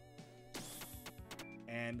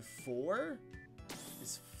 And 4?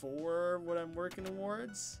 Is 4 what I'm working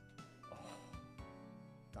towards? Oh,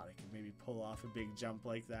 thought I could maybe pull off a big jump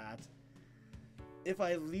like that. If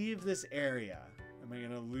I leave this area, am I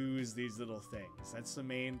gonna lose these little things? That's the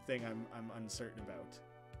main thing I'm uncertain about.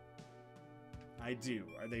 I do.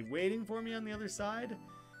 Are they waiting for me on the other side?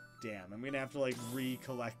 Damn, I'm gonna have to like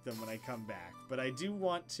recollect them when I come back. But I do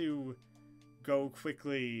want to go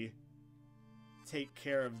quickly take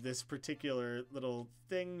care of this particular little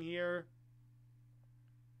thing here.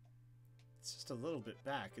 It's just a little bit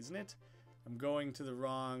back, isn't it? I'm going to the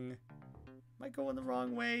wrong... Am I going the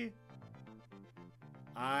wrong way?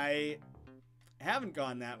 I haven't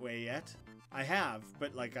gone that way yet. I have,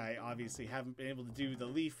 but like I obviously haven't been able to do the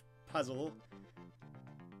leaf puzzle.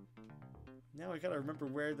 Now I gotta remember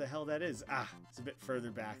where the hell that is. Ah, it's a bit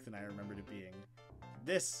further back than I remembered it being.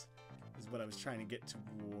 This is what I was trying to get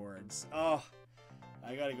towards. Oh,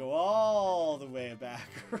 I gotta go all the way back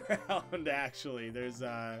around, actually. There's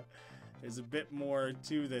a bit more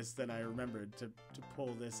to this than I remembered to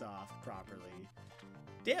pull this off properly.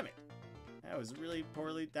 Damn it. That was really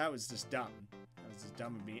poorly. That was just dumb. That was just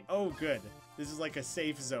dumb of me. Oh, good. This is like a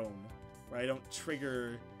safe zone where I don't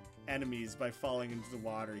trigger enemies by falling into the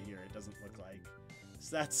water here, it doesn't look like.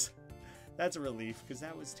 So that's a relief, because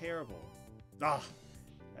that was terrible. Ah,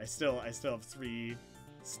 I still have 3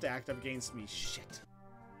 stacked up against me. Shit.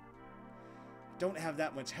 I don't have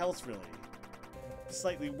that much health, really.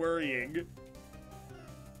 Slightly worrying.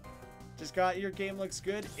 Just got your game looks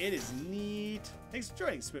good. It is neat. Thanks for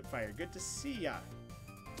joining, Spitfire. Good to see ya.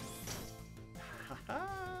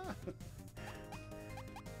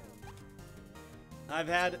 I've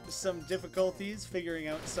had some difficulties figuring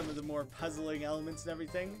out some of the more puzzling elements and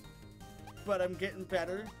everything, but I'm getting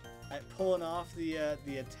better at pulling off the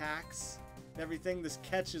attacks and everything. This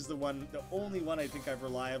catch is the only one I think I've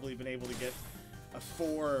reliably been able to get a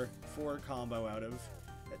 4 combo out of.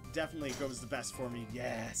 That definitely goes the best for me.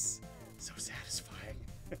 Yes, so satisfying.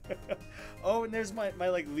 Oh, and there's my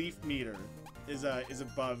like leaf meter is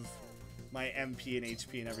above my MP and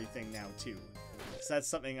HP and everything now too. So that's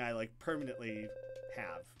something I like permanently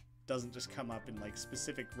have. Doesn't just come up in like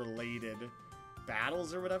specific related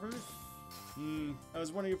battles or whatever. I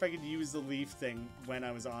was wondering if I could use the leaf thing when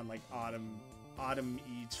I was on like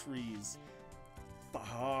autumn-y trees.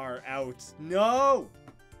 Far out. No!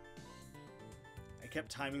 I kept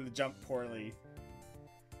timing the jump poorly.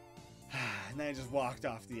 And then I just walked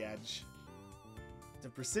off the edge. The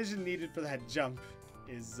precision needed for that jump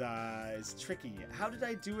is tricky. How did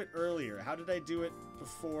I do it earlier? How did I do it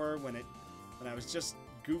before when I was just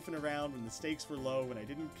goofing around, when the stakes were low, when I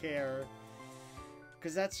didn't care?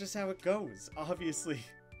 Because that's just how it goes. Obviously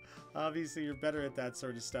you're better at that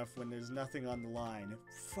sort of stuff when there's nothing on the line.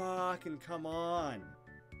 Fucking come on.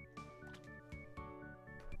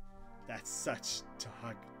 That's such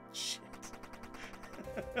dog shit.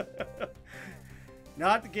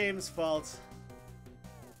 Not the game's fault.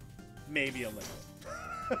 Maybe a little.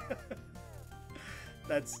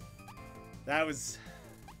 That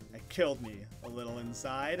killed me a little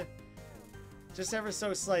inside. Just ever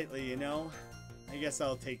so slightly, you know? I guess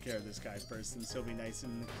I'll take care of this guy first, since he'll be nice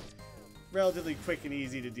and relatively quick and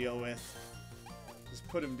easy to deal with. Just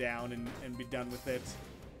put him down and be done with it.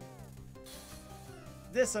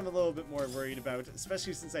 This I'm a little bit more worried about,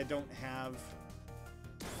 especially since I don't have...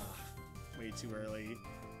 way too early.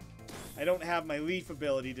 I don't have my leaf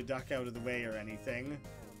ability to duck out of the way or anything.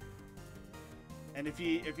 And if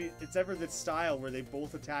it's ever this style where they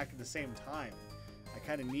both attack at the same time, I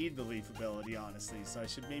kind of need the leaf ability, honestly. So I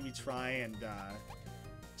should maybe try and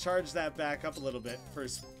charge that back up a little bit for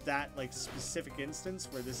that like specific instance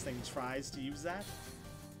where this thing tries to use that.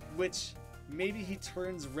 Which maybe he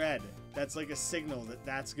turns red. That's like a signal that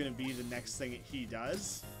that's going to be the next thing he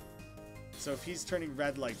does. So if he's turning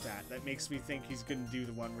red like that, that makes me think he's going to do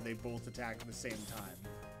the one where they both attack at the same time.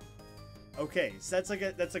 Okay, so that's like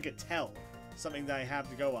a tell. Something that I have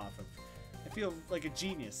to go off of. I feel like a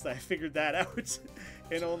genius that I figured that out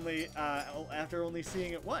and only after only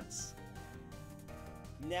seeing it once.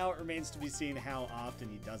 Now it remains to be seen how often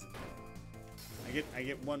he does it. I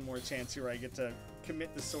get one more chance here where I get to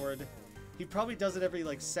commit the sword. He probably does it every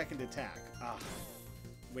like second attack. Ah,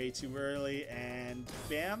 way too early, and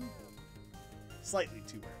bam. Slightly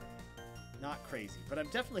too early. Not crazy, but I'm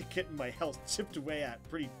definitely getting my health chipped away at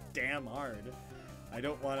pretty damn hard. I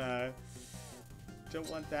don't want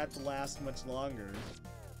that to last much longer.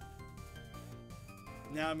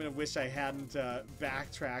 Now I'm gonna wish I hadn't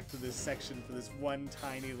backtracked to this section for this one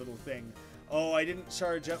tiny little thing. Oh, I didn't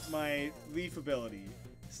charge up my leaf ability,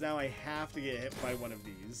 so now I have to get hit by one of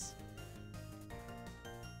these.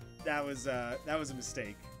 That was a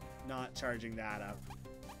mistake, not charging that up.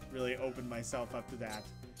 Really opened myself up to that.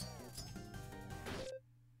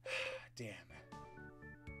 Damn.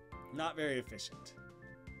 Not very efficient.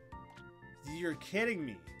 You're kidding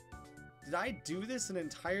me. Did I do this an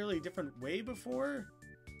entirely different way before?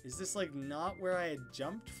 Is this like not where I had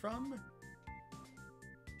jumped from?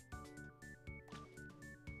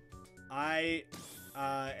 I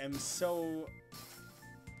am so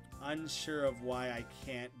unsure of why I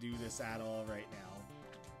can't do this at all right now.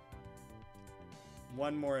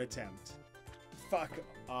 One more attempt. Fuck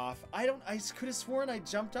off. I could have sworn I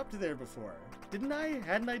jumped up to there before. Didn't I?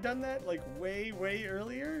 Hadn't I done that like way, way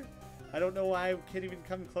earlier? I don't know why I can't even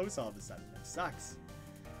come close all of a sudden. It sucks.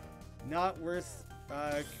 Not worth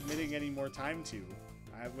committing any more time to.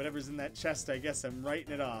 Whatever's in that chest, I guess I'm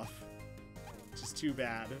writing it off. Which is too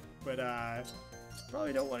bad. But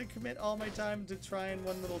probably don't want to commit all my time to trying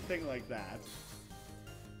one little thing like that.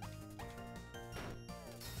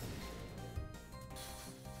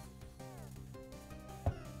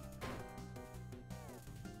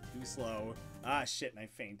 Too slow. Ah, shit, and I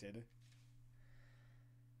fainted.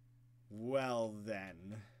 Well,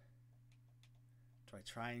 then. Do I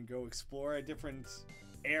try and go explore a different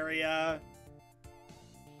area?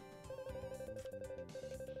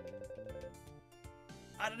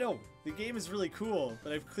 I don't know. The game is really cool,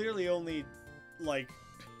 but I've clearly only, like,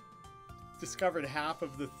 discovered half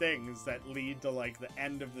of the things that lead to, like, the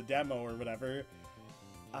end of the demo or whatever.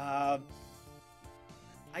 I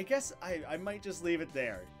guess I might just leave it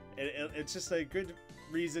there. It's just a good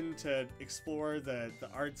reason to explore the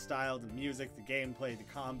art style, the music, the gameplay, the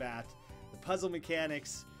combat, the puzzle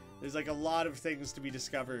mechanics. There's like a lot of things to be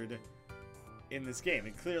discovered in this game.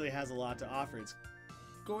 It clearly has a lot to offer. It's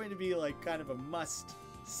going to be like kind of a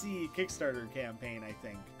must-see Kickstarter campaign, I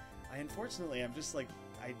think. Unfortunately, I'm just like,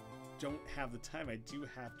 I don't have the time. I do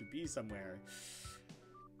have to be somewhere.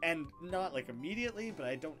 And not like immediately, but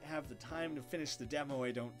I don't have the time to finish the demo,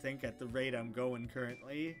 I don't think, at the rate I'm going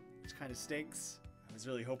currently, which kind of stinks. I was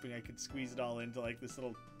really hoping I could squeeze it all into like this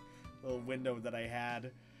little window that I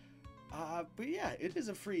had. But yeah, it is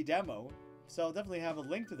a free demo, so I'll definitely have a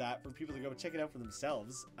link to that for people to go check it out for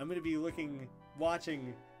themselves. I'm going to be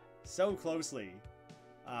watching so closely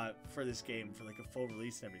for this game for like a full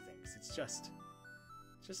release and everything, 'cause it's just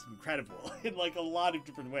incredible in like a lot of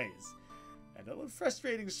different ways. And a little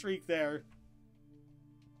frustrating streak there.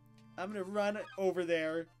 I'm going to run over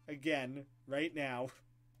there again right now.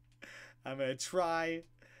 I'm going to try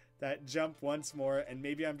that jump once more, and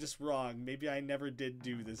maybe I'm just wrong. Maybe I never did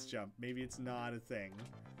do this jump. Maybe it's not a thing.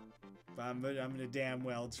 But I'm going to damn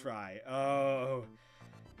well try. Oh,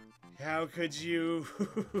 how could you?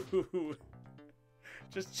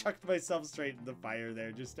 Just chucked myself straight in the fire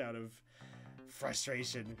there, just out of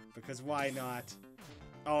frustration, because why not?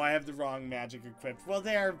 Oh, I have the wrong magic equipped. Well,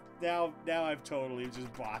 there, now I've totally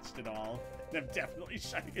just botched it all. And I'm definitely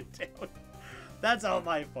shutting it down. That's all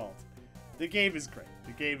my fault. The game is great.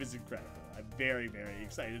 The game is incredible. I'm very, very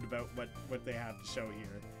excited about what they have to show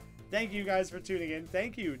here. Thank you guys for tuning in.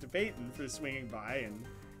 Thank you to Peyton for swinging by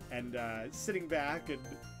and sitting back and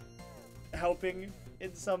helping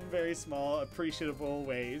in some very small, appreciable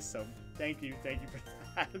ways. So thank you for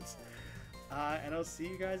that. And I'll see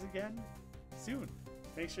you guys again soon.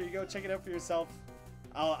 Make sure you go check it out for yourself.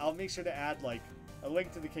 I'll make sure to add like a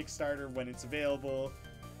link to the Kickstarter when it's available,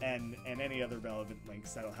 and any other relevant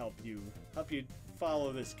links that'll help you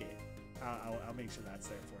follow this game. I'll make sure that's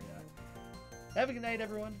there for you. Have a good night,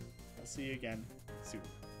 everyone. I'll see you again soon.